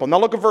close people. Now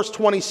look at verse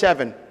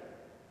 27.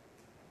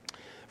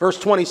 Verse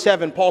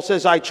 27, Paul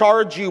says, I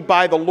charge you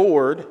by the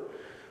Lord.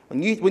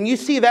 When you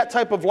see that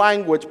type of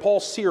language,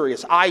 Paul's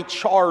serious. I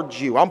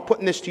charge you. I'm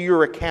putting this to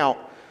your account.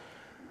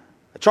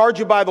 I charge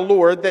you by the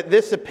Lord that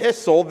this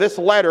epistle, this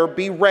letter,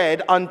 be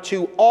read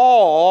unto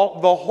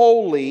all the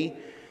holy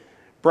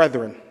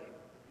brethren.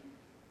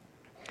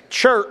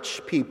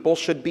 Church people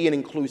should be an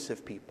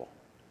inclusive people.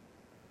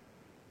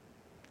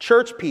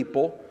 Church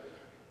people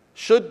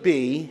should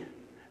be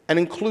an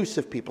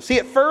inclusive people. See,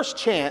 at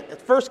first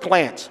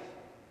glance,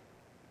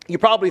 you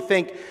probably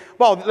think,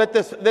 well, let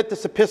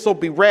this epistle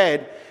be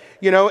read.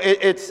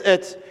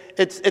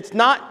 It's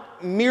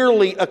not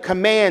merely a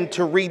command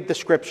to read the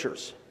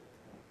scriptures.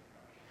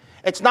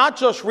 It's not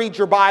just read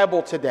your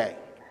Bible today.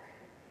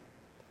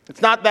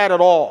 It's not that at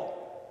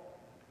all.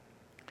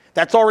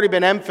 That's already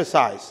been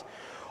emphasized.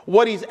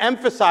 What he's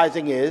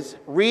emphasizing is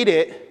read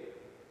it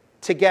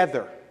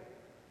together.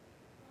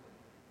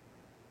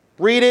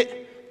 Read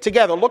it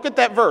together. Look at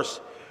that verse.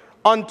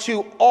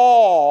 Unto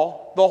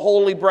all the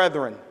holy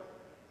brethren.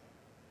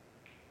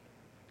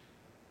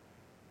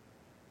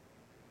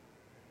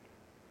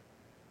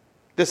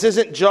 This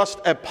isn't just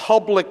a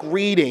public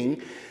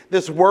reading.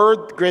 This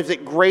word gives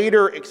it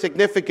greater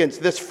significance.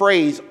 This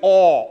phrase,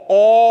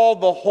 all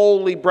the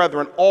holy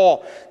brethren,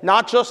 all.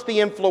 Not just the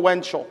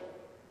influential.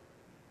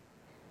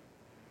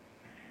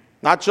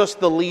 Not just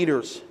the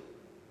leaders.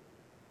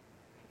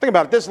 Think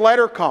about it. This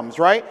letter comes,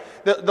 right?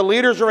 The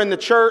leaders are in the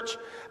church.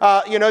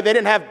 They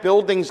didn't have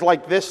buildings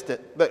like this,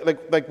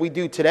 like we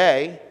do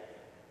today.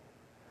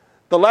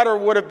 The letter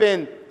would have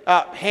been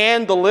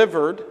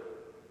hand-delivered.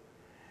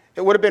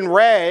 It would have been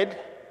read.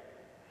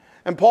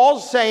 And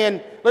Paul's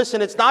saying,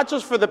 listen, it's not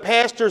just for the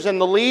pastors and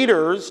the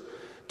leaders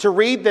to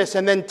read this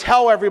and then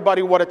tell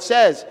everybody what it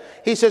says.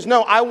 He says,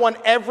 no, I want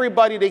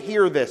everybody to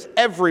hear this.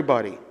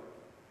 Everybody.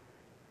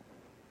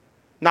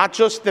 Not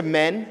just the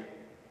men.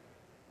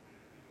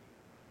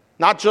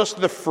 Not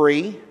just the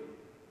free.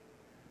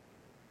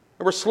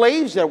 There were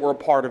slaves that were a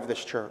part of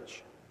this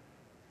church.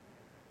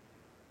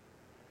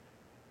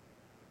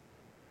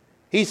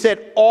 He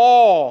said,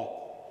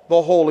 all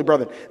the holy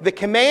brethren. The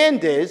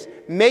command is,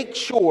 make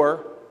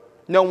sure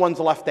no one's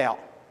left out.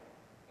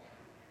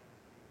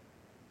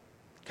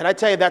 Can I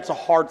tell you that's a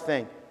hard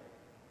thing?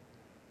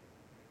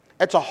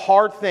 It's a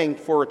hard thing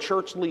for a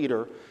church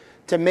leader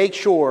to make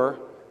sure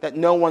that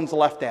no one's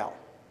left out.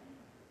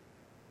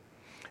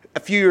 A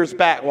few years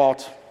back, well,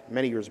 it's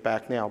many years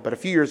back now, but a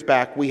few years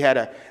back, we had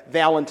a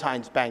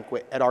Valentine's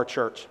banquet at our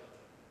church.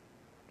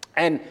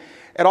 And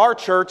at our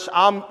church,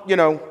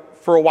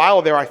 for a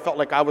while there, I felt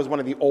like I was one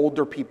of the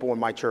older people in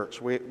my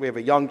church. We have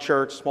a young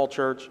church, small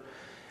church,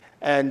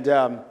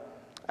 and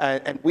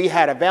we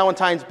had a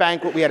Valentine's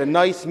banquet. We had a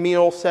nice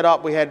meal set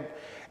up.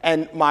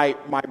 And my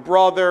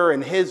brother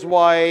and his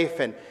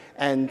wife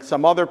and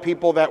some other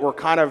people that were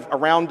kind of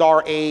around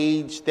our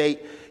age, they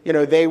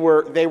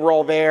were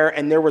all there,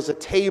 and there was a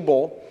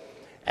table.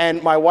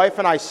 And my wife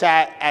and I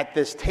sat at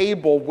this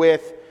table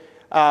with,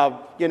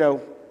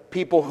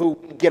 people who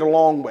get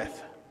along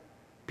with,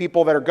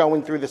 people that are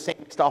going through the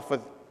same stuff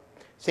with,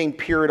 same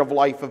period of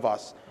life of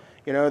us.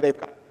 You know, they've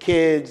got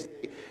kids.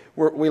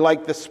 We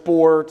like the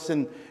sports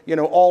and, you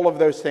know, all of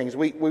those things.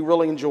 We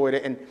really enjoyed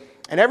it.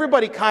 And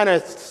everybody kind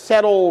of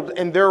settled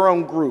in their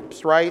own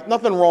groups, right?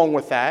 Nothing wrong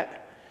with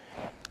that.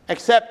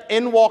 Except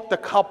in walked a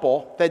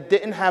couple that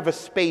didn't have a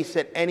space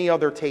at any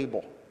other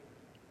table.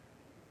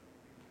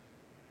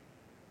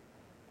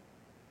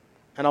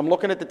 And I'm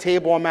looking at the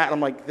table I'm at, and I'm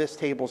like, this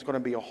table is going to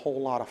be a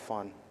whole lot of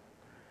fun.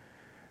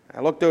 I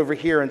looked over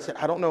here and said,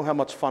 I don't know how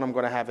much fun I'm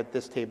going to have at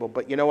this table,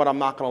 but you know what? I'm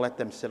not going to let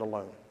them sit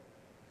alone.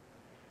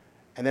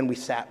 And then we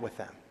sat with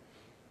them.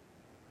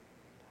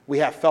 We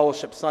have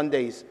fellowship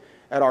Sundays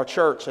at our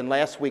church, and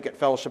last week at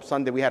Fellowship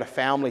Sunday, we had a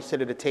family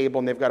sit at a table,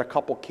 and they've got a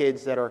couple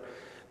kids that are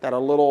a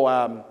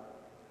little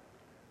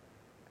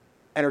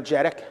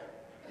energetic,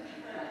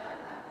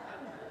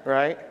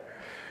 right?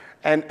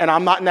 And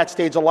I'm not in that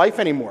stage of life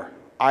anymore.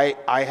 I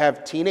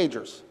have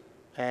teenagers,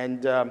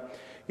 and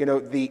you know,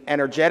 the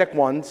energetic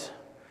ones.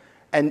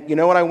 And you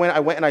know what? I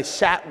went and I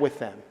sat with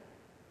them.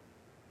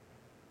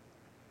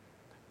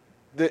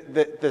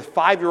 The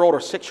 5-year-old or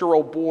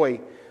 6-year-old boy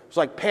was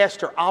like,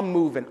 Pastor, I'm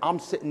moving. I'm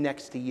sitting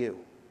next to you.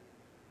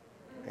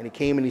 And he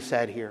came and he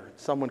sat here.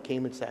 Someone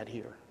came and sat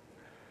here.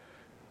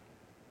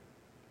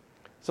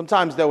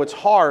 Sometimes, though, it's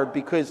hard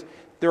because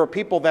there are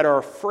people that are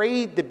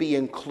afraid to be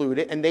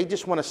included and they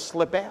just want to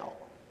slip out.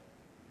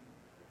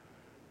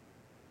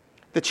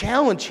 The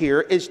challenge here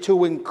is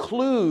to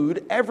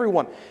include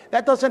everyone.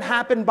 That doesn't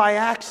happen by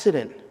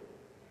accident.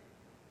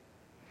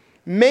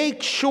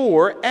 Make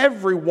sure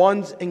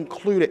everyone's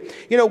included.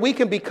 You know, we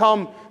can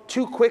become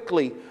too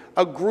quickly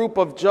a group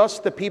of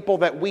just the people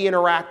that we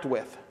interact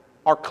with,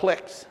 our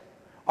cliques,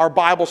 our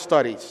Bible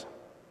studies.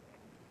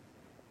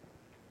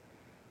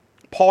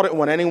 Paul didn't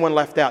want anyone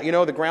left out. You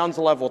know, the ground's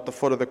level at the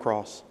foot of the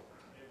cross.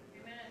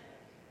 Amen.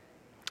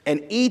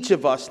 And each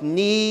of us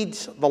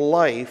needs the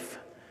life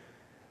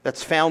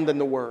that's found in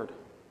the Word.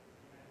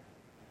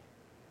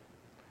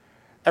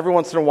 Every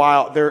once in a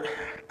while,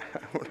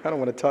 I don't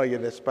want to tell you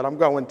this, but I'm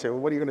going to.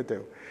 What are you going to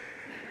do?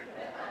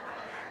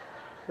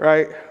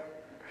 Right?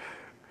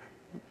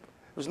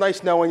 It was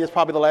nice knowing it's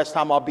probably the last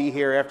time I'll be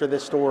here after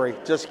this story,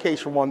 just in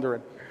case you're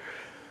wondering.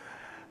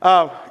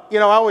 You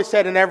know, I always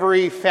said in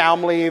every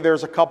family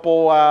there's a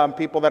couple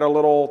people that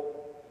are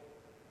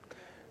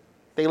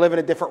they live in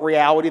a different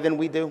reality than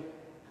we do.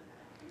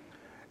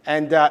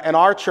 And in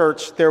our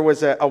church, there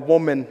was a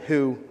woman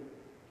who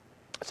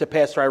said,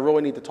 Pastor, I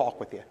really need to talk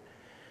with you.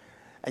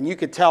 And you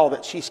could tell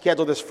that she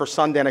scheduled this for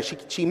Sunday, and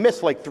she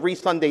missed like 3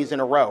 Sundays in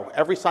a row.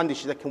 Every Sunday,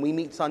 she said, can we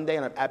meet Sunday?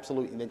 And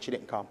absolutely, and then she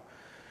didn't come.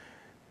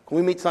 Can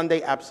we meet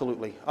Sunday?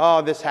 Absolutely.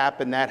 Oh, this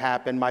happened, that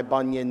happened, my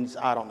bunions,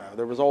 I don't know.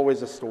 There was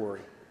always a story.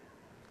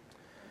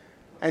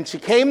 And she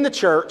came to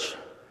church,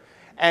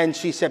 and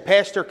she said,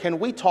 Pastor, can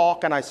we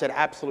talk? And I said,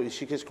 absolutely.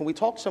 She goes, can we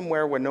talk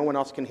somewhere where no one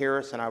else can hear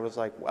us? And I was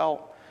like,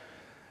 well,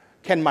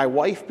 can my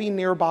wife be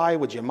nearby?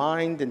 Would you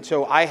mind? And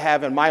so I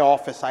have, in my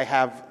office, I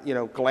have, you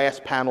know, glass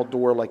panel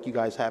door like you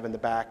guys have in the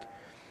back.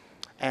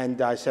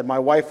 And I said, my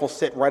wife will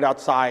sit right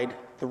outside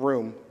the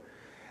room.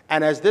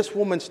 And as this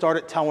woman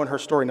started telling her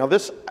story, now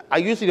this, I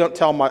usually don't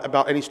tell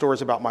about any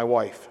stories about my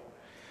wife.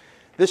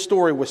 This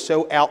story was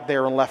so out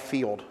there in left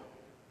field.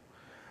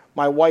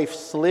 My wife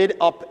slid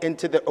up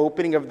into the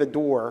opening of the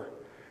door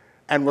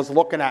and was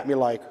looking at me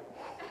like,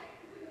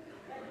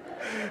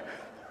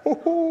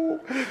 ooh,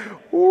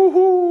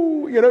 ooh.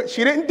 You know,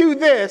 she didn't do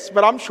this,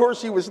 but I'm sure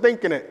she was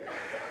thinking it.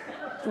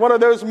 It's one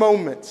of those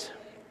moments.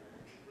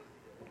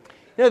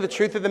 You know, the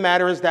truth of the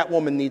matter is that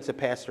woman needs a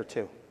pastor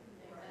too.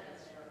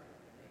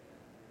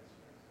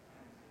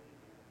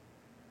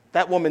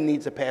 That woman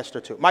needs a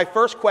pastor too. My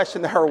first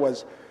question to her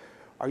was,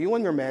 are you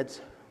on your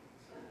meds?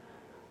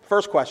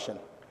 First question.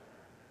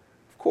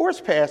 Of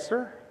course,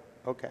 Pastor.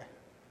 Okay.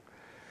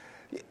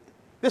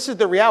 This is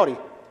the reality.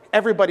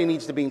 Everybody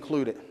needs to be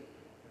included.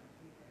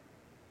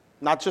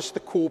 Not just the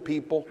cool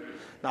people,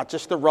 not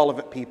just the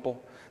relevant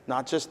people,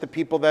 not just the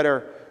people that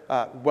are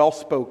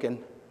well-spoken.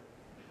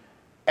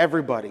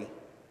 Everybody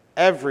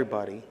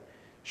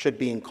should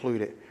be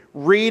included.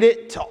 Read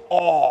it to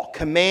all.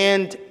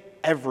 Command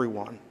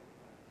everyone.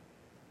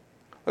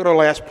 Look at our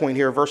last point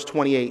here, verse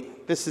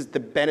 28. This is the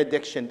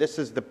benediction. This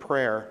is the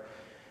prayer.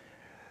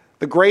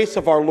 The grace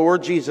of our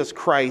Lord Jesus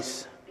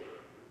Christ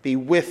be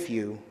with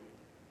you.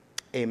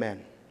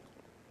 Amen.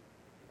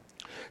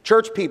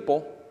 Church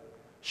people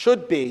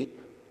should be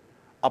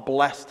a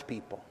blessed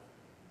people.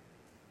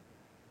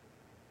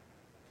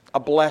 A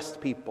blessed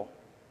people.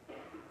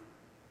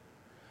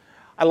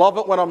 I love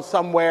it when I'm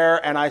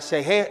somewhere and I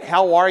say, hey,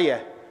 how are you?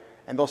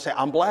 And they'll say,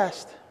 I'm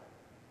blessed.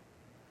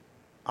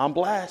 I'm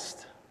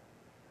blessed.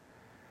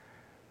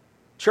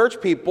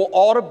 Church people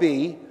ought to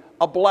be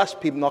a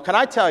blessed people. Now, can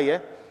I tell you,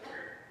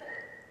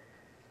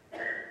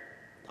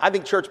 I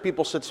think church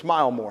people should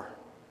smile more.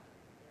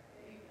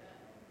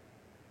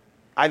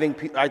 I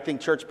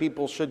think church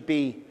people should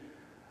be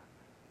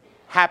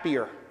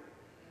happier.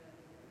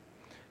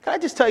 Can I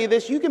just tell you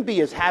this? You can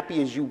be as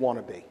happy as you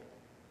want to be.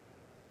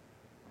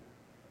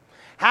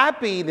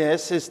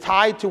 Happiness is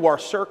tied to our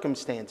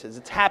circumstances.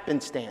 It's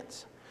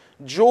happenstance.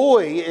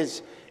 Joy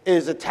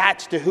is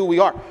attached to who we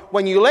are.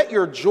 When you let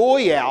your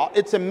joy out,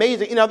 it's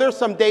amazing. You know, there's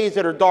some days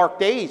that are dark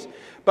days,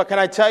 but can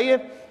I tell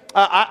you,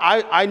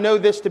 I know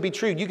this to be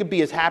true. You can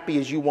be as happy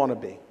as you want to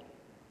be.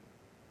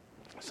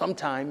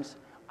 Sometimes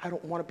I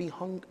don't want to be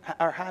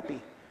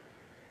happy.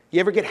 You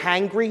ever get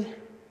hangry?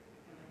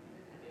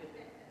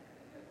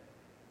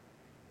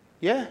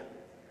 Yeah.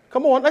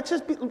 Come on,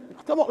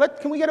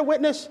 can we get a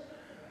witness?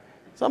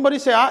 Somebody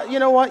say, you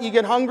know what, you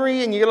get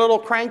hungry and you get a little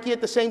cranky at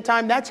the same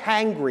time. That's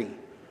hangry.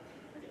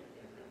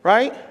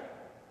 Right?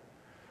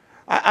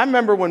 I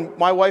remember when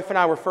my wife and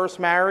I were first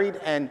married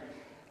and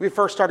we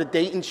first started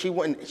dating, she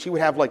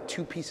would have like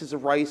 2 pieces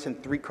of rice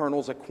and 3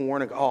 kernels of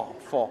corn. And go, oh,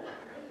 full.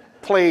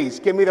 Please,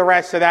 give me the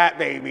rest of that,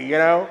 baby, you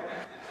know?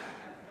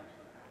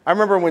 I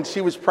remember when she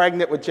was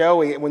pregnant with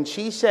Joey, when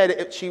she said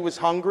if she was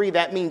hungry,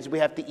 that means we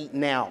have to eat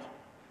now.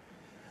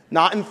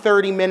 Not in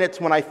 30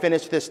 minutes when I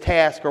finish this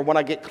task or when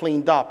I get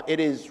cleaned up. It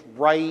is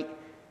right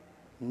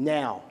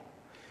now.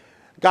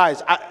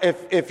 Guys,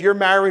 if you're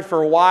married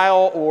for a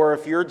while or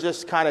if you're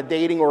just kind of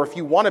dating or if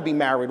you want to be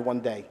married one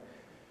day,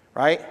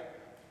 right?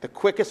 The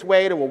quickest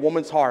way to a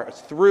woman's heart is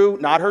through,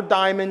 not her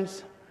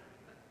diamonds,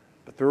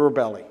 but through her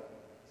belly.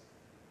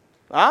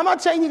 I'm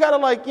not saying you got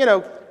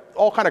to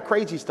all kind of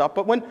crazy stuff,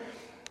 but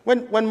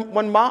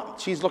when mom,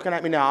 she's looking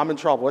at me now, I'm in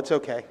trouble, it's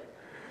okay.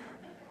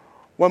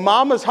 When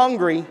mama's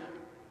hungry,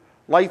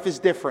 life is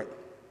different,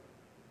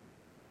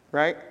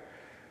 right?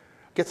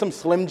 Get some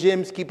Slim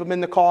Jims, keep them in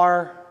the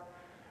car,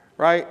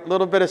 right? A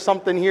little bit of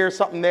something here,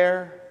 something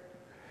there.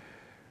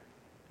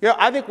 You know,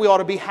 I think we ought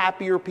to be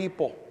happier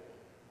people.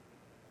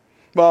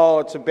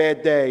 Well, it's a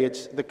bad day.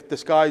 The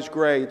sky's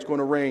gray. It's going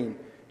to rain.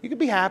 You could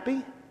be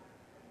happy.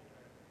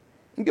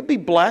 You could be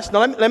blessed.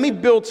 Now, let me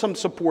build some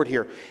support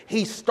here.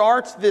 He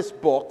starts this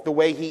book the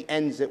way he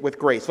ends it with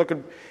grace. Look at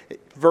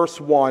verse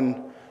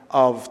 1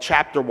 of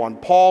chapter 1.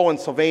 Paul and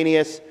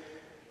Silvanus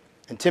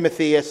and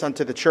Timotheus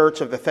unto the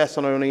church of the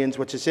Thessalonians,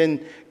 which is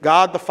in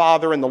God the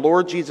Father and the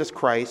Lord Jesus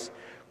Christ,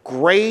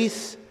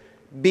 grace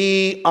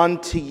be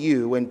unto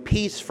you and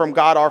peace from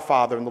God our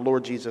Father and the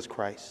Lord Jesus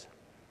Christ.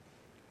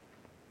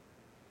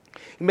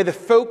 May the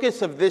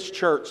focus of this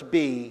church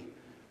be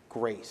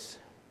grace.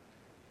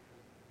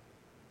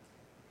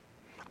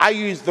 I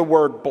use the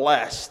word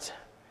blessed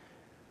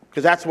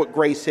because that's what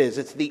grace is.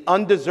 It's the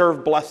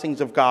undeserved blessings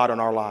of God in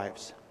our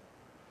lives.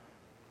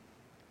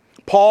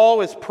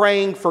 Paul is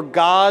praying for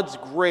God's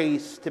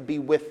grace to be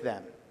with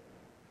them.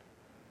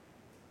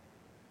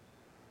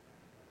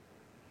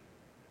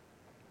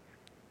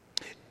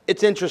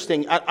 It's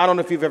interesting. I don't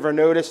know if you've ever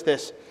noticed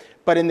this,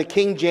 but in the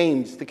King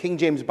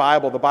James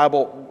Bible, the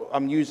Bible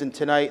I'm using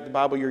tonight, the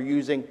Bible you're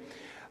using,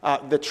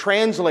 the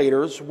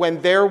translators,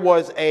 when there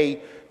was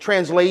a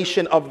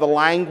translation of the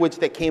language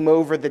that came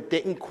over that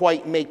didn't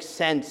quite make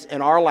sense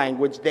in our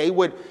language, they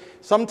would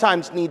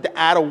sometimes need to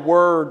add a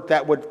word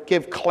that would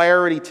give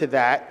clarity to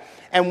that.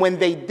 And when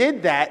they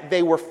did that,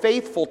 they were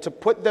faithful to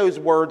put those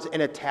words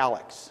in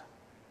italics.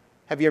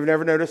 Have you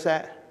ever noticed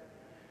that?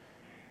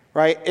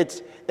 Right?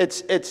 It's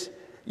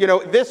you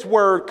know, this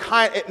word,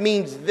 it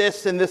means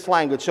this in this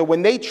language. So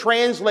when they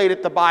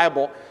translated the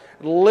Bible,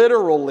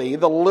 literally,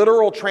 the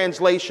literal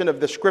translation of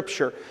the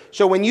scripture.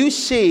 So when you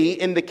see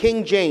in the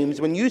King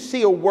James, when you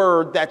see a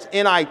word that's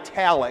in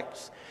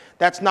italics,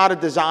 that's not a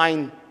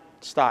design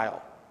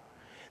style.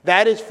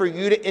 That is for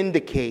you to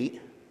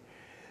indicate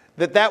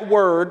that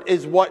word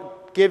is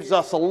what gives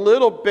us a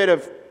little bit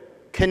of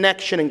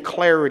connection and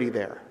clarity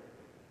there.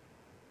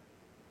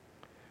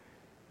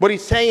 What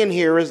he's saying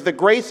here is the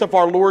grace of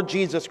our Lord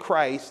Jesus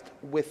Christ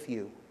with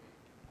you.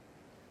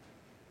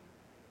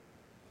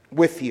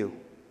 With you.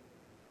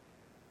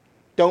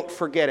 Don't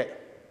forget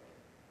it.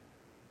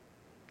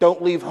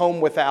 Don't leave home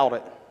without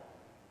it.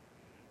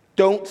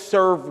 Don't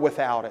serve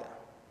without it.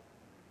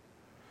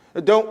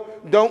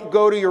 Don't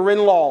go to your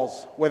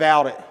in-laws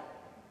without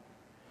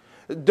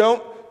it.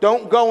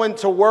 Don't go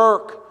into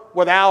work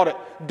without it.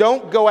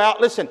 Don't go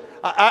out. Listen,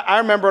 I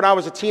remember when I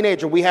was a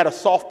teenager, we had a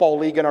softball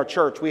league in our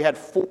church. We had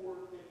four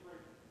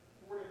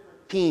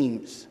different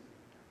teams.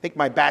 I think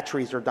my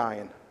batteries are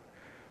dying.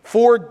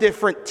 4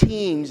 different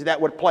teams that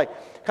would play.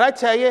 Can I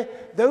tell you,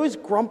 those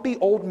grumpy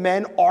old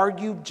men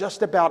argued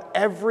just about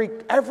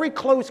every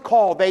close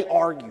call. They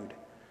argued.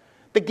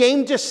 The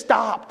game just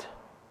stopped.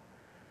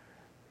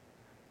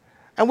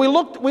 And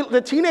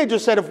the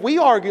teenagers said if we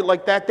argued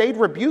like that, they'd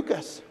rebuke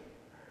us.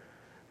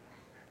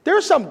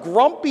 There's some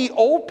grumpy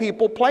old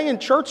people playing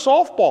church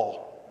softball.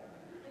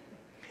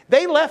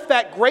 They left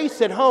that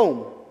grace at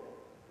home.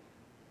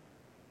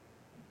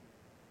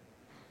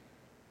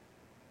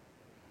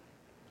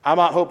 I'm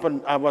not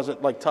hoping I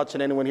wasn't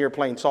touching anyone here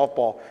playing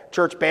softball.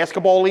 Church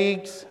basketball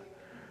leagues?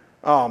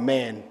 Oh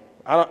man,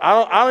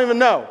 I don't even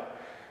know.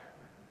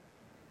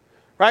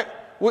 Right?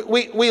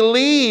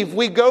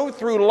 We go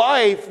through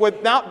life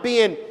with not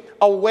being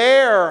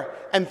aware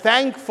and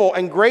thankful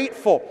and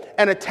grateful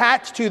and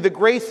attached to the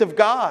grace of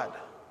God.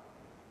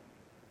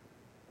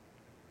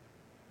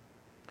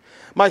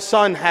 My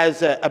son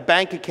has a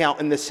bank account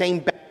in the same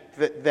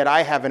bank that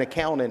I have an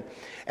account in.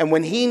 And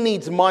when he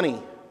needs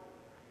money,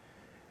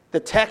 The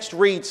text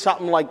reads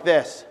something like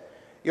this.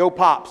 Yo,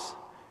 Pops,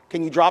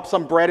 can you drop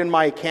some bread in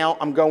my account?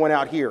 I'm going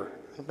out here.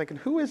 I'm thinking,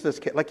 who is this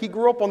kid? Like, he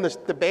grew up on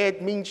the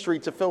bad, mean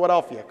streets of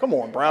Philadelphia. Come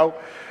on, bro.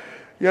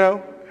 You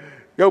know?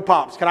 Yo,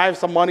 Pops, can I have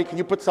some money? Can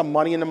you put some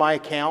money into my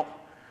account?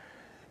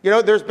 You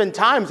know, there's been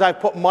times I've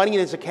put money in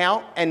his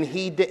account and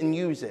he didn't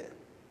use it.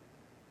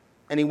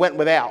 And he went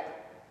without.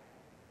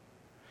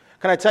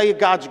 Can I tell you,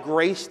 God's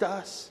graced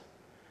us?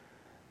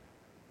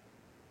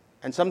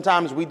 And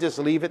sometimes we just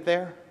leave it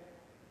there.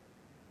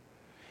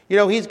 You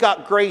know, he's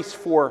got grace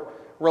for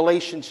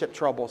relationship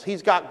troubles.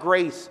 He's got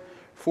grace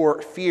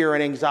for fear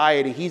and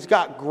anxiety. He's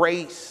got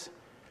grace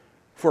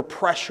for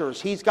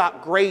pressures. He's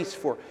got grace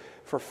for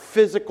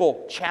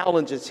physical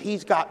challenges.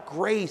 He's got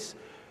grace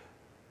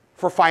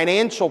for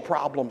financial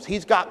problems.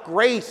 He's got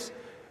grace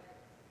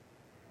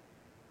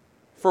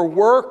for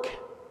work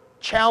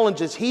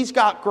challenges. He's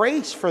got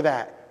grace for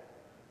that.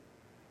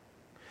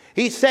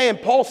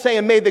 Paul's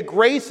saying, may the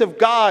grace of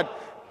God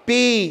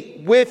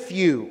be with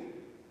you.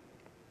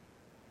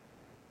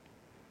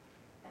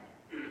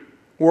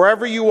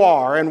 Wherever you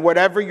are and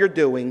whatever you're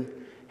doing,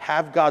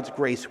 have God's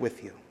grace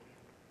with you.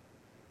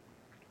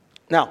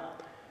 Now,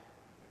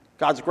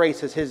 God's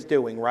grace is his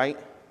doing, right?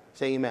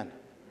 Say amen.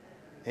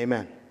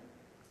 Amen.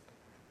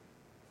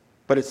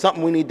 But it's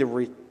something we need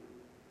to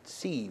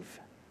receive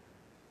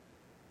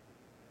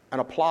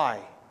and apply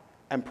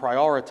and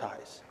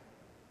prioritize.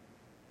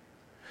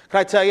 Can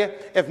I tell you,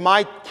 if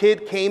my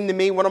kid came to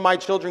me, one of my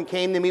children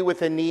came to me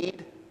with a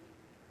need,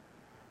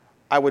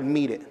 I would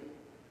meet it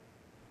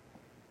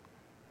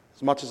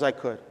as much as I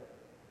could.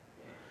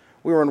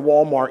 We were in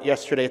Walmart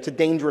yesterday. It's a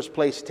dangerous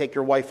place to take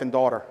your wife and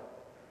daughter.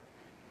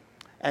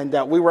 And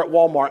we were at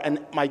Walmart,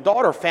 and my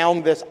daughter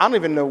found this. I don't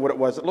even know what it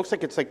was. It looks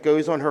like it's like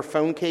goes on her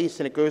phone case,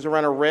 and it goes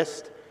around her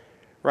wrist,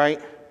 right?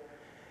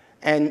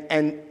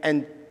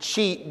 And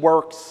she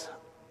works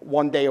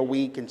one day a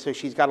week, and so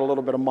she's got a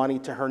little bit of money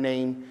to her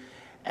name.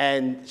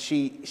 And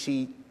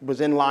she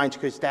was in line. She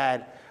goes,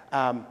 Dad,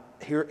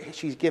 here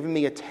she's giving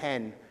me a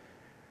 10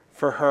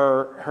 for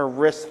her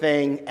wrist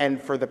thing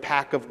and for the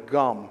pack of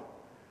gum.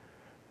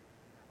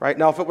 Right?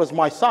 Now, if it was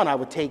my son, I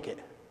would take it,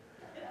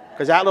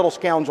 because that little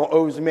scoundrel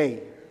owes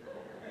me.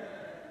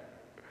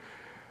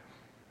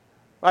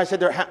 I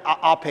said,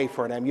 I'll pay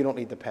for them. You don't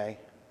need to pay.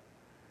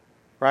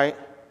 Right?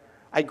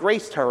 I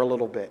graced her a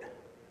little bit.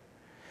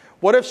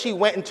 What if she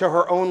went into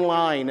her own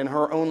line and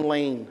her own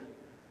lane?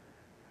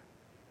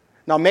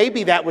 Now,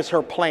 maybe that was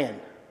her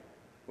plan.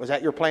 Was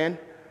that your plan?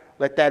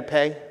 Let Dad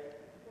pay?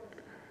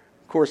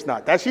 Of course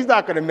not. She's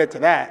not going to admit to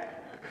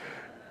that.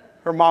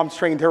 Her mom's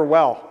trained her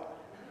well.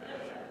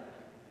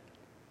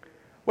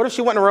 What if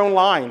she went in her own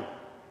line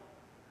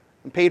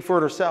and paid for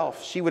it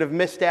herself? She would have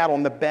missed out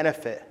on the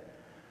benefit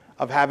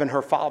of having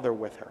her father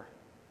with her.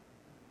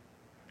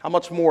 How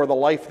much more the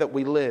life that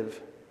we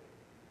live?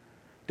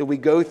 Do we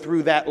go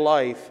through that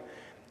life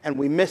and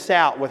we miss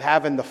out with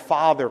having the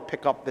father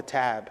pick up the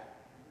tab?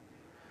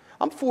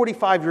 I'm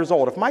 45 years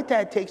old. If my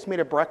dad takes me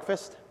to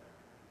breakfast,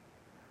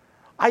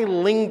 I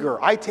linger.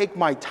 I take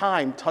my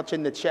time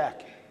touching the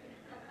check.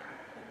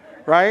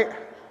 Right?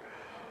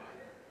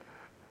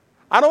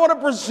 I don't want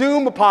to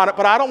presume upon it,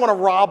 but I don't want to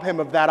rob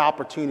him of that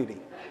opportunity.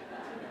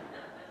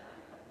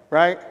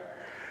 Right?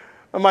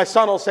 And my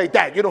son will say,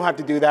 Dad, you don't have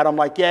to do that. I'm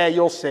like, yeah,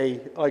 you'll see.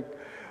 Like,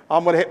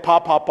 I'm going to hit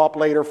pop up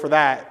later for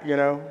that, you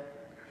know.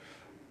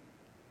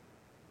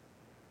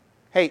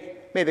 Hey,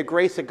 may the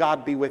grace of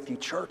God be with you.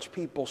 Church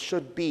people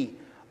should be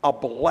a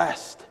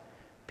blessed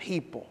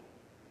people.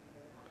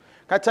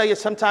 Can I tell you,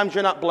 sometimes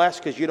you're not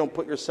blessed because you don't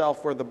put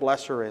yourself where the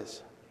blesser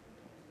is.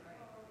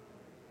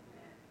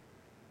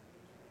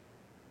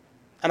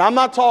 And I'm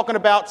not talking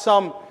about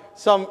some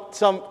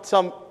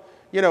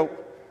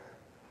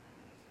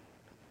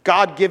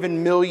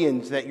God-given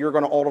millions that you're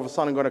going to all of a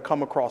sudden going to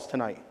come across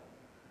tonight.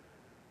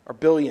 Or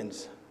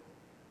billions.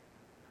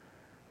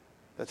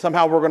 That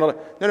somehow we're going to...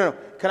 No.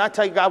 Can I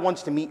tell you, God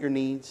wants to meet your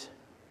needs?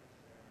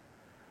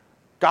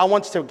 God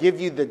wants to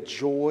give you the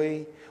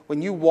joy.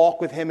 When you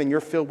walk with him and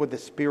you're filled with the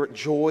Spirit,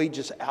 joy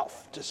just.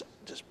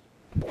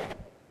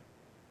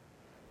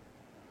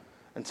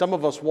 And some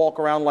of us walk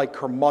around like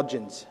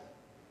curmudgeons.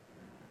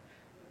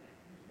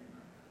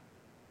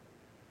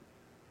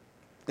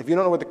 If you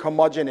don't know what the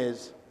curmudgeon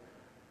is,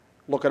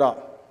 look it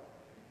up.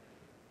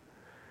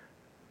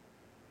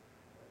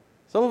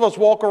 Some of us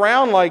walk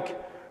around like,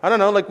 I don't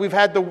know, like we've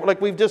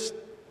just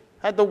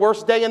had the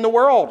worst day in the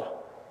world.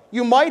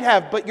 You might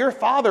have, but your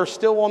Father's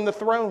still on the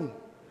throne.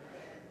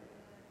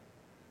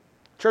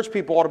 Church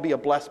people ought to be a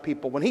blessed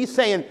people. When he's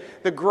saying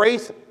the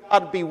grace of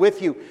God be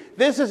with you,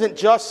 this isn't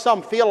just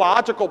some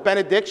theological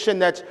benediction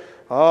that's,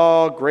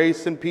 oh,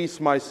 grace and peace,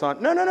 my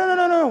son.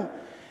 No.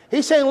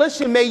 He's saying,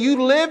 listen, may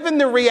you live in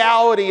the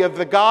reality of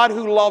the God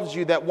who loves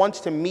you, that wants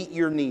to meet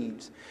your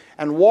needs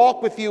and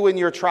walk with you in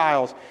your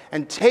trials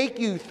and take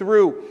you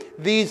through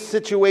these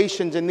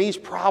situations and these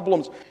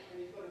problems,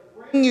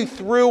 bring you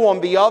through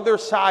on the other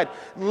side.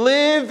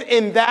 Live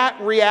in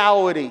that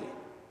reality.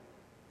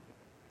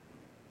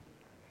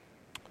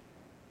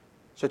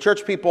 So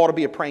church people ought to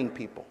be a praying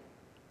people.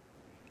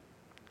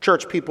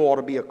 Church people ought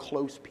to be a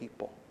close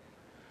people.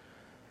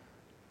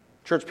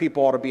 Church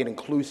people ought to be an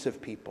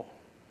inclusive people.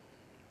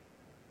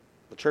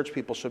 The church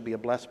people should be a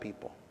blessed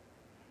people.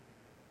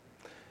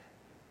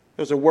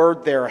 There's a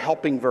word there, a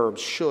helping verb,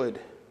 should.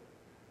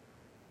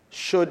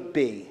 Should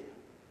be.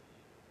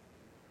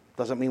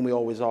 Doesn't mean we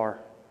always are.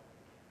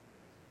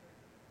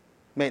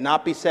 May it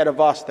not be said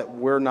of us that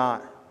we're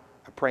not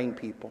a praying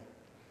people.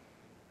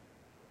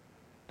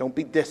 Don't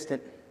be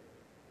distant.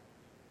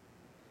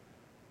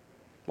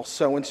 Well,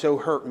 so-and-so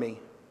hurt me.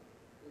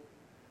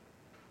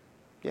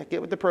 Yeah,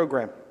 get with the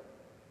program.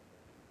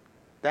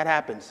 That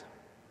happens.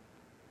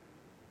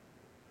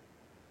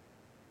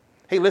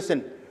 Hey,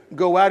 listen,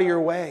 go out of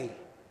your way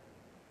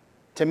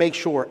to make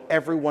sure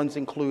everyone's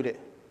included.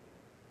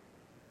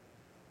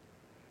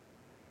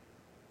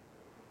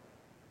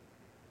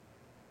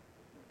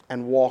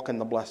 And walk in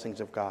the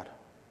blessings of God.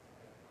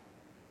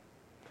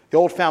 The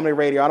old family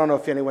radio, I don't know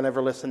if anyone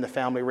ever listened to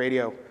family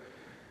radio.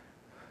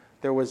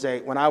 There was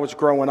when I was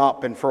growing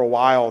up, and for a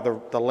while,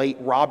 the late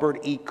Robert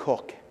E.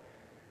 Cook.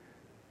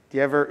 Do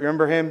you ever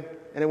remember him?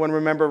 Anyone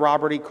remember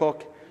Robert E.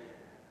 Cook?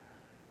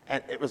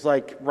 And it was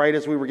like right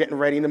as we were getting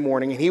ready in the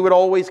morning, and he would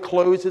always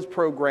close his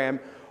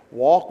program,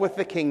 walk with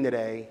the King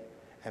today,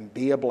 and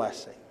be a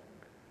blessing.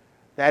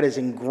 That is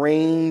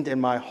ingrained in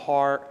my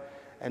heart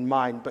and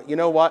mind. But you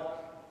know what?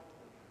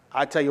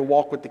 I tell you,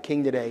 walk with the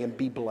King today and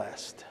be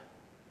blessed.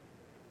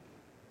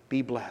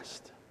 Be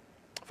blessed.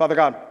 Father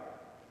God,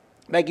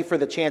 thank you for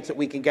the chance that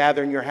we can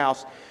gather in your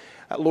house.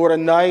 Lord, a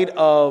night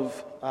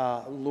of,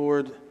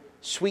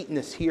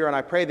 sweetness here. And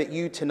I pray that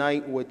you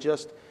tonight would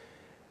just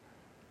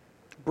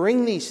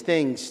bring these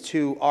things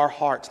to our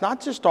hearts. Not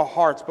just our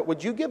hearts, but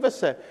would you give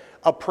us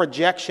a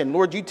projection.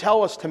 Lord, you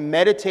tell us to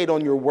meditate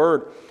on your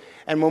word.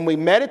 And when we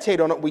meditate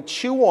on it, we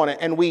chew on it,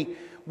 and we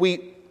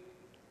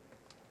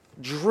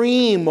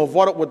dream of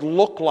what it would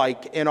look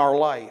like in our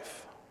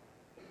life.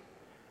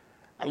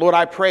 And Lord,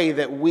 I pray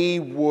that we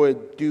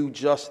would do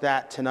just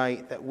that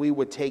tonight, that we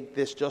would take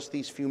just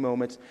these few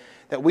moments,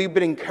 that we've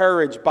been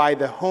encouraged by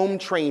the home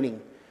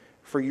training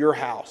for your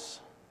house.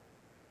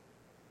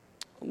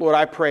 Lord,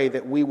 I pray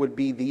that we would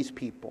be these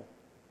people.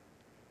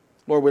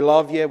 Lord, we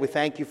love you. We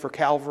thank you for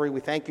Calvary.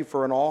 We thank you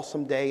for an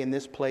awesome day in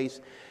this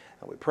place.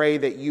 And we pray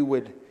that you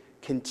would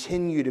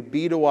continue to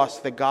be to us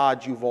the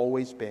God you've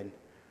always been.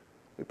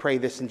 We pray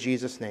this in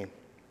Jesus' name.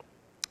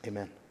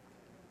 Amen.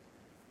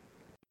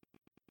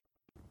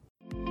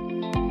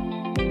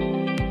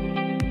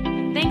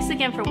 Thanks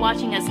again for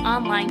watching us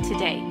online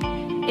today.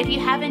 If you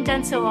haven't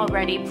done so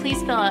already,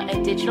 please fill out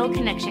a digital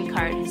connection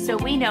card so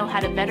we know how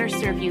to better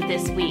serve you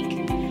this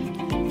week.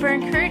 For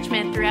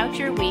encouragement throughout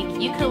your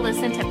week, you can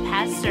listen to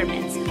past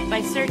sermons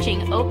by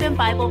searching Open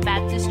Bible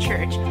Baptist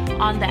Church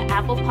on the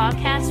Apple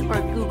Podcasts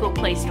or Google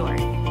Play Store.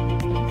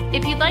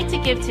 If you'd like to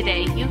give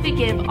today, you could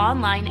give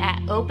online at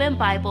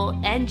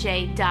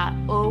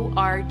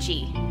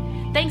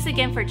openbiblenj.org. Thanks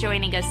again for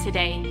joining us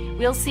today.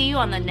 We'll see you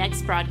on the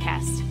next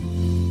broadcast.